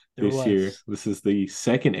There this year. was. This is the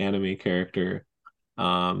second anime character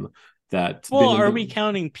um that's Well, been in are we the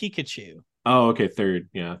counting Pikachu? oh, okay, third.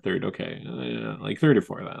 Yeah, third. Okay. Like third or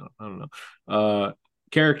fourth. I don't know.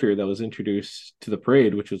 Character that was introduced to the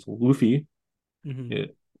parade, which was Luffy.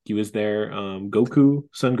 Mm-hmm. He was there. Son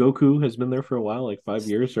Goku has been there for a while, like 5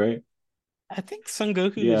 years, right? I think Son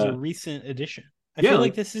Goku is a Yeah. recent addition. I Yeah, feel like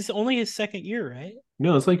like this is only his second year, right?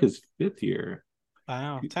 no, it's like his fifth year.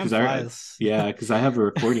 Wow, time Because flies. because I have a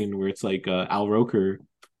recording where it's like Al Roker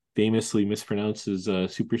famously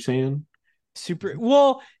mispronounces Super Saiyan. Super.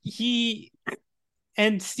 Well, he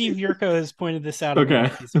and Steve Yurko has pointed this out on the One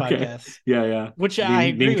Okay, Piece okay, podcast, yeah. which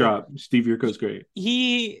I Name agree with. drop. Steve Urkel's great.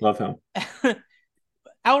 He Love him.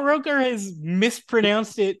 Al Roker has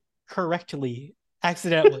mispronounced it correctly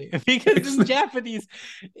accidentally because It's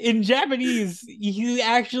in Japanese he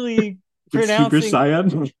actually it's Super pronouncing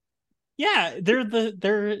Saiyan. yeah they're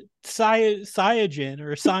Saiyajin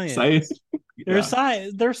or science Science. Yeah.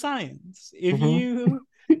 they're science Mhm.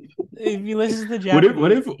 if you listen to the What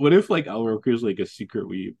if Japanese. like Al Roker's like a secret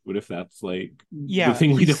weeb? What if that's like the Yeah,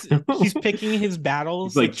 thing we don't know? he's picking his He's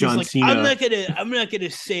battles. like Like he's John like, I'm Cena. not gonna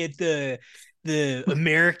say it the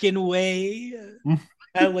American way.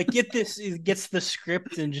 Like get this, he gets the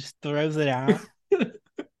script and just throws it out.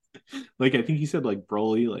 Like I think he said like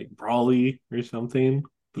Brawly or something,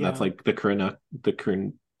 but that's Yeah, like the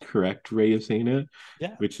correct way of saying it,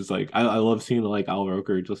 yeah, which is like I love seeing like Al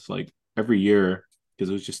Roker just like every year because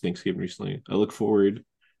it was just Thanksgiving recently. I look forward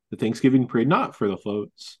to Thanksgiving parade, not for the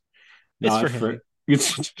floats, it's not for for him.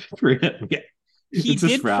 it's for him. Yeah, He it's just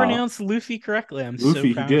did for Al. pronounce Luffy correctly. I'm so Luffy,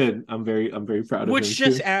 he proud of him. did. I'm very proud of him Which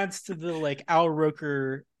just too. adds to the like Al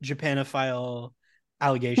Roker Japanophile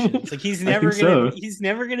allegations. Like I think so. he's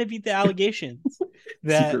never gonna beat the allegations.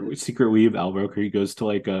 That Secret weave Al Roker. He goes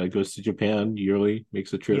to goes to Japan yearly,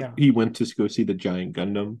 makes a trip. yeah He went to go see the giant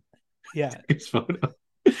Gundam. yeah His photo.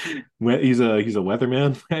 He's a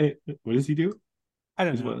weatherman, right? What does he do? I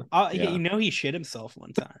don't He's know. what? You Yeah. know he shit himself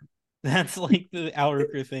one time. That's like the Al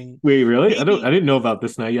Roker thing. Wait, really? I Maybe didn't know about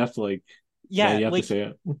this. Now yeah, you have to like say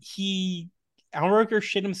it. he Al Roker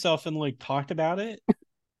shit himself and like talked about it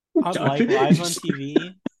on Josh, like live on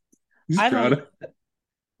TV. he's I proud don't of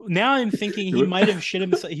now I'm thinking he might have shit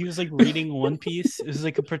himself. He was like reading One Piece. It was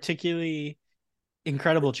like a particularly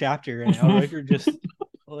incredible chapter, and Al Roker just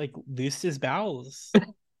like loosed his bowels.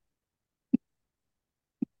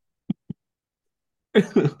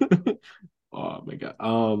 Oh my god.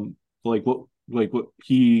 Like what like what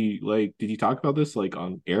he like did he talk about this like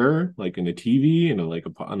on air, like in the TV and like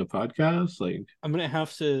on a podcast, like I'm gonna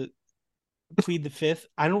have to plead the fifth.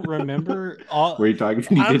 I don't remember all. where he talking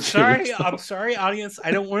he I'm did shit sorry. I'm himself? sorry, audience.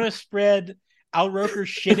 I don't want to spread Al Roker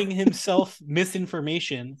shitting himself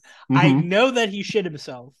misinformation. I Hmm. know that he shit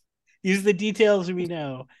himself. These are the details we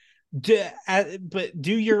know. But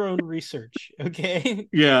do your own research, okay?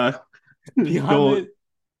 Yeah. Beyond don't the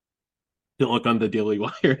don't look on the Daily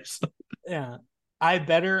Wires. yeah. I'm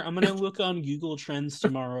gonna look on Google Trends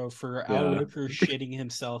tomorrow for Al Yeah. Roker shitting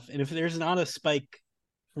himself. And if there's not a spike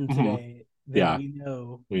from Hmm. today, then Yeah, we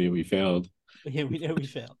know we failed. yeah, we know we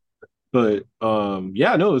failed. But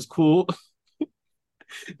yeah, no, it was cool.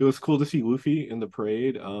 It was cool to see Luffy in the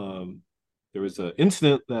parade. There was an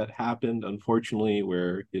incident that happened, unfortunately,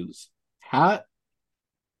 where his hat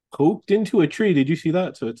poked into a tree. Did you see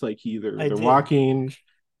that? So it's like either I they're did. walking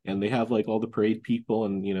and they have like all the parade people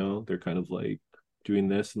and they're kind of like doing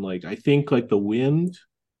this and like I think like the wind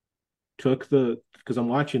took the because I'm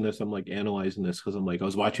watching this, I'm like analyzing this because I'm like I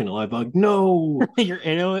was watching it live, like no. You're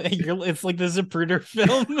it's like the Zapruder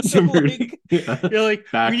film. Like Yeah, you're like, we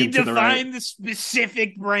back need into to the right. find the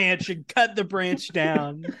specific branch and cut the branch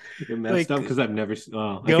down. It messed Like up because I've never I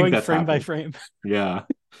think going that's frame by happened. frame. Yeah,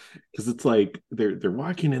 because it's like they're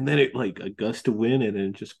walking and then it like a gust of wind and then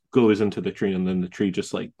it just goes into the tree and then the tree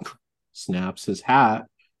just like snaps his hat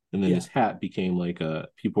and then Yeah. his hat became like a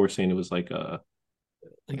people were saying it was Like a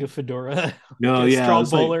fedora, like no, a yeah, it straw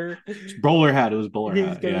was like bowler. bowler hat. It was bowler He's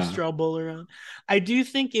hat. got a Yeah. straw bowler on. I do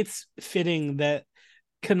think it's fitting that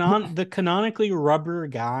the canonically rubber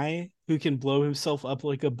guy who can blow himself up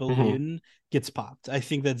like a Hmm. balloon gets popped. I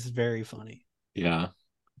think that's very funny. Yeah.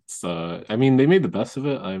 It's I mean they made the best of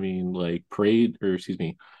it. I mean like parade or excuse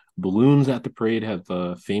me, balloons at the parade have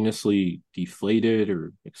famously deflated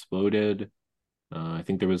or exploded. I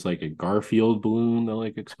think there was like a Garfield balloon that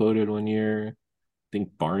like exploded one year. I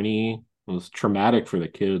think Barney was traumatic for the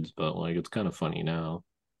kids, but like it's kind of funny now.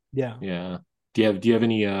 Yeah. Yeah. Do you have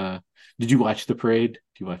any did you watch the parade? Do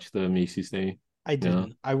you watch the Macy's Day? I No.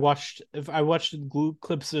 didn't. I watched glue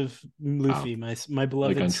clips of Oh, Luffy, my like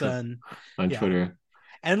beloved son. on Yeah. Twitter.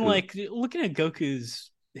 And 'Cause- like looking at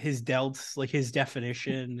Goku's his delts, like his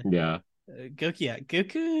definition. yeah.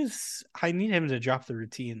 Goku's I need him to drop the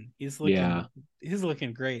routine. Yeah. He's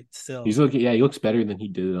looking great He's still. looking, yeah, he looks better than he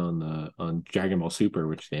did on the on Dragon Ball Super,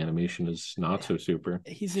 which the animation is not so super.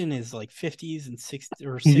 He's in his like 50s and 60s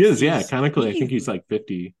or He is, yeah, 60s. canonically. I think he's like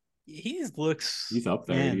 50. He looks He's up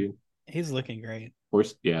there, man, dude. Of he's looking great.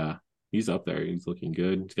 course, yeah, he's up there. He's looking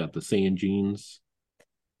good. He's got the Saiyan jeans.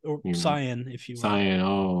 Or You know, Cyan, if you will. Cyan.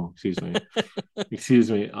 Oh, excuse me, excuse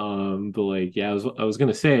me. But like, yeah, I was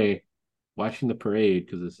gonna say, watching the parade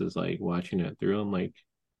because this is like watching it through. I'm like,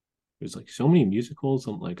 there's like so many musicals.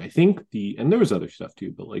 I'm like, I think and there was other stuff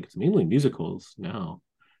too, but like it's mainly musicals now.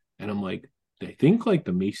 And I'm like, I think like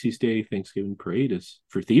the Macy's Day Thanksgiving Parade is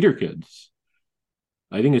for theater kids.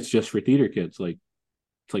 I think it's just for theater kids. Like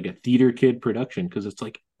it's like a theater kid production because it's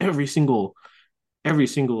like every single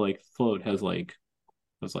like float has like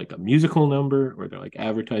a musical number or they're like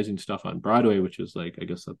advertising stuff on Broadway, which is like I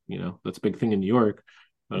guess that that's a big thing in New York.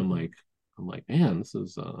 But I'm Mhm. like man, this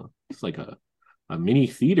is it's like a mini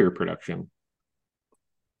theater production.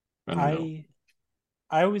 I don't know. I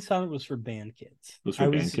I always thought it was for band kids. Those for I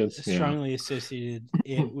band was kids. Yeah. strongly associated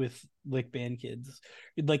it with like band kids.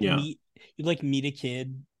 You'd like Yeah. meet you'd like meet a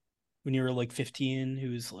kid when you were like 15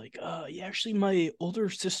 who's like, "Oh, yeah, actually my older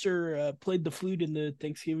sister played the flute in the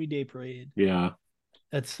Thanksgiving Day parade." Yeah.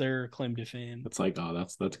 That's their claim to fame. It's like, oh,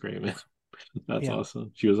 that's great, man. That's Yeah.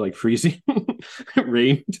 awesome. She was like freezing. It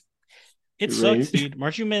rained. It It sucks, rained. dude.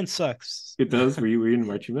 Marching band sucks. It does. Were you in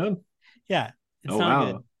marching band? Yeah, it's Oh not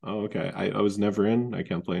good. wow. Oh okay. I was never in. I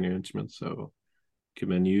can't play any instruments, so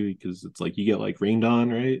commend you because it's like you get like rained on,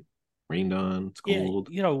 right? Rained on. It's Yeah, cold.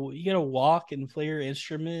 you gotta walk and play your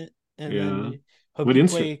instrument, and then Yeah. you hope What you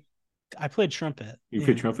instrument? play. I played trumpet. You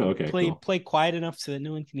play trumpet? Okay, cool. Play quiet enough so that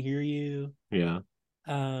no one can hear you. Yeah.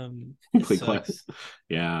 It Play class. sucks.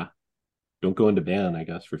 Yeah. Don't go into band, I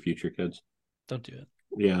guess, for future kids. Don't do it.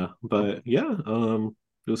 Yeah. But yeah,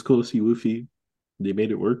 it was cool to see Luffy. They made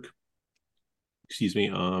it work. Excuse me.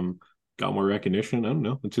 Got more recognition. I don't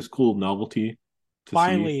know. It's just cool novelty to see.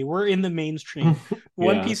 Finally, we're in the mainstream.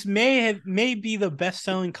 One Yeah. Piece may be the best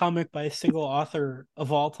selling comic by a single author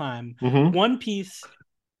of all time. Hmm. One Piece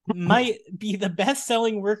might be the best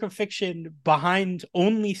selling work of fiction behind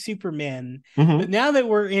only Superman. Hmm. But now that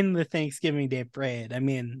we're in the Thanksgiving Day parade, I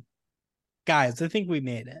mean, guys, I think we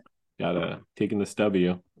made it. Gotta taking this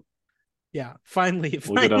W. Yeah, finally,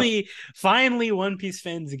 Look at us. finally, One Piece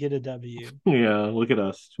fans get a W. Yeah, look at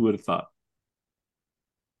us. Who would have thought?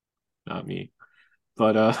 not me.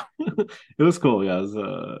 But it was cool. Yeah, it was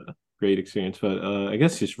a great experience. But I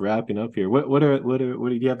guess just wrapping up here. What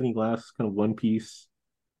do you have any last kind of One Piece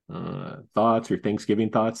thoughts or Thanksgiving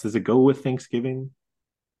thoughts? Does it go with Thanksgiving?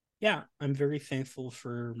 Yeah, I'm very thankful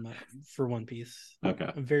for One Piece. Okay.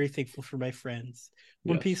 I'm very thankful for my friends.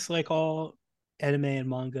 One Yes. Piece, like all anime and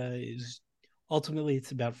manga, is ultimately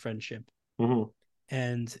it's about friendship, Hmm.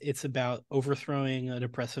 and it's about overthrowing an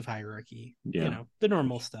oppressive hierarchy. Yeah. The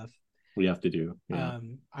normal Which stuff. we have to do. Yeah.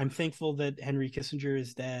 I'm thankful that Henry Kissinger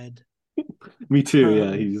is dead. Me too.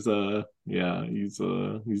 Yeah. Um,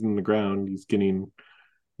 He's in the ground. He's getting,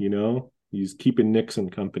 he's keeping Nixon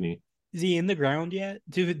company. is he in the ground yet?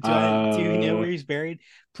 Do you know Uh where he's buried?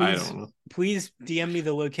 I Please don't please DM me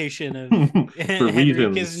the location of know. For Henry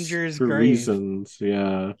reasons. Kissinger's For grave. reasons.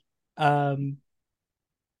 Yeah. Um,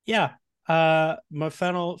 yeah. My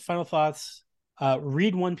final thoughts.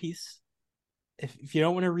 Read One Piece. If you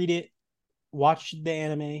don't want to read it, watch the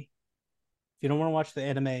anime. If you don't want to watch the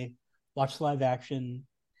anime, watch live action.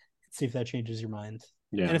 See if that changes your mind.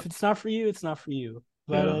 And Yeah. if it's not for you, it's not for you.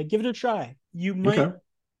 But Yeah. give it a try. You Okay. might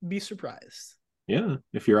be surprised. Yeah.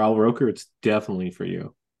 If you're Al Roker, it's definitely for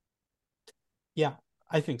you. Yeah,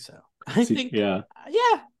 I think so. I See, think yeah.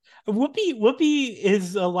 yeah. Whoopi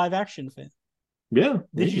is a live action fan. Yeah.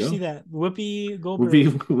 There Did you you see go. that? Whoopi Would be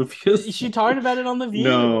Goldberg. would be She talked about it on The View.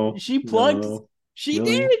 no, no. She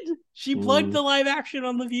Really? did. She plugged Mm, the live action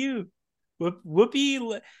on The View.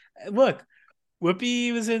 Whoopi, look,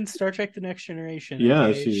 Whoopi was in Star Trek: The Next Generation. yeah,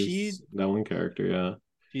 Okay, she's that one character, yeah.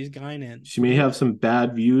 she's Guinan. She may have some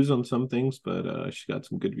bad views on some things, but she got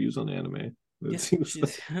some good views on anime. It Yeah, seems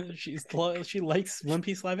she's she likes One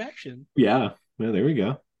Piece live action. yeah. Yeah, there we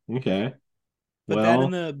go. Okay. Put that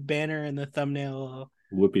in Well, the banner and the thumbnail,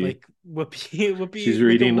 Whoopi. like Whoopi, She's Whoopi, like a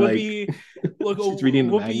reading like Whoopi, like a she's reading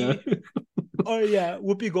the manga. Whoopi. Oh yeah,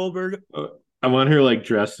 Whoopi Goldberg. Uh, I want her like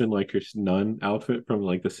dressed in like her nun outfit from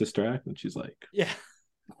like the Sister Act, and she's like Yeah,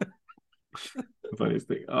 the funniest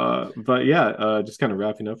thing. But yeah, just kind of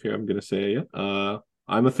wrapping up here. I'm gonna say, yeah,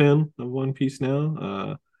 I'm a fan of One Piece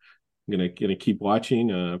now. I'm gonna keep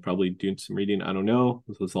watching. Probably doing some reading. I don't know.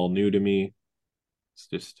 This is all new to me.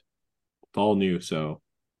 It's all new. So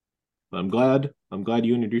I'm glad. I'm glad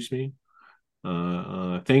you introduced me.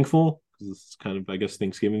 Thankful because this is kind of I guess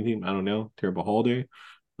Thanksgiving theme. I don't know. Terrible holiday.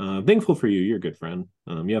 Thankful for you. You're a good friend.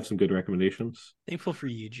 You have some good recommendations. thankful for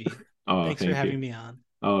you, Gene. Oh, Thanks for thank you. having me on.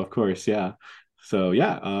 Oh, of course, yeah. So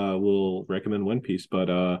yeah, we'll recommend One Piece.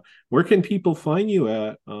 But where can people find you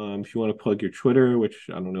at? If you want to plug your Twitter, which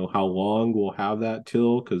I don't know how long we'll have that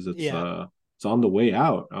till, because Yeah. it's on the way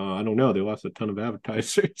out. I don't know. They lost a ton of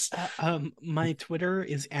advertisers. My Twitter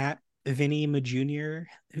is at Vinny Majunior,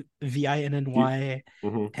 You, VINNY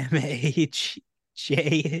hmm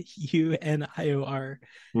MAHJUNIOR.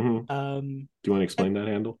 hmm Do Um, you want to explain that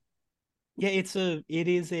handle? yeah, it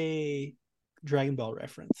is a Dragon Ball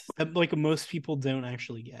reference that like most people don't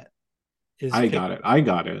actually get. Is I got pick it. I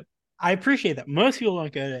got it. I appreciate that. Most people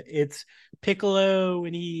don't get it. It's Piccolo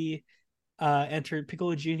when he entered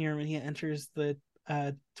Piccolo Jr. when he enters the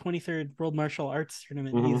 23rd World Martial Arts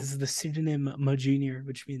Tournament. He Hmm uses the pseudonym Mo Jr.,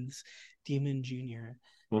 which means Demon Jr.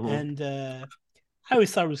 hmm And I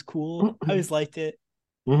always thought it was cool. I always liked it.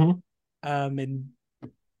 hmm And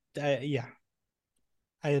yeah,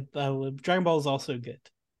 Dragon Ball is also good.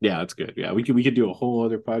 Yeah, that's good. Yeah, we could do a whole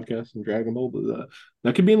other podcast in Dragon Ball, but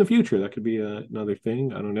that could be in the future. That could be another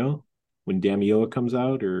thing. I don't know when Damioa comes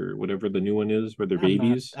out or whatever the new one is, where they're I'm not.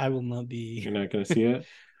 babies. I will not be. You're not going to see it.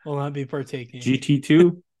 Will not be partaking.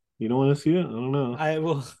 GT2. You don't want to see it. I don't know. I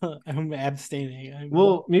will. I'm abstaining.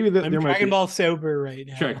 Well, maybe I'm there might Dragon be Ball sober right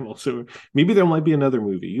Dragon now. Ball Super. Maybe there might be another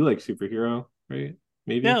movie. You like superhero, right?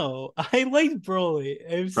 Maybe. No, I like Broly.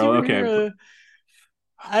 I'm Bro, okay. superhero.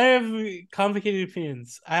 I have complicated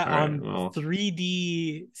opinions. All right. On Well,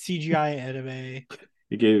 3D CGI anime.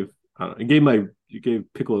 you gave you gave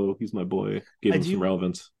Piccolo. He's my boy. Gave I him some do.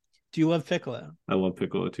 relevance. Do you love Piccolo? I love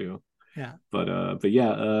Piccolo too. Yeah. But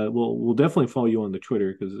yeah, we'll definitely follow you on the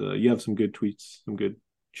Twitter because you have some good tweets, some good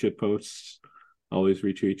shit posts. Always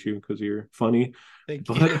retweet you because you're funny. Thank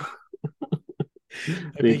But you. My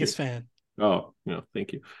thank you. biggest fan. Oh,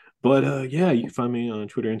 thank you. But yeah, you can find me on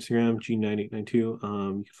Twitter, Instagram, G9892. You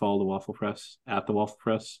can follow the Waffle Press at the Waffle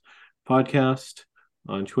Press podcast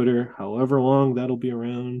on Twitter. However long that'll be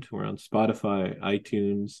around. We're on Spotify,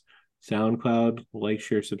 iTunes, SoundCloud. Like,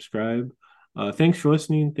 share, subscribe. Thanks for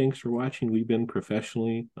listening. Thanks for watching. We've been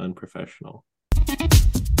professionally unprofessional.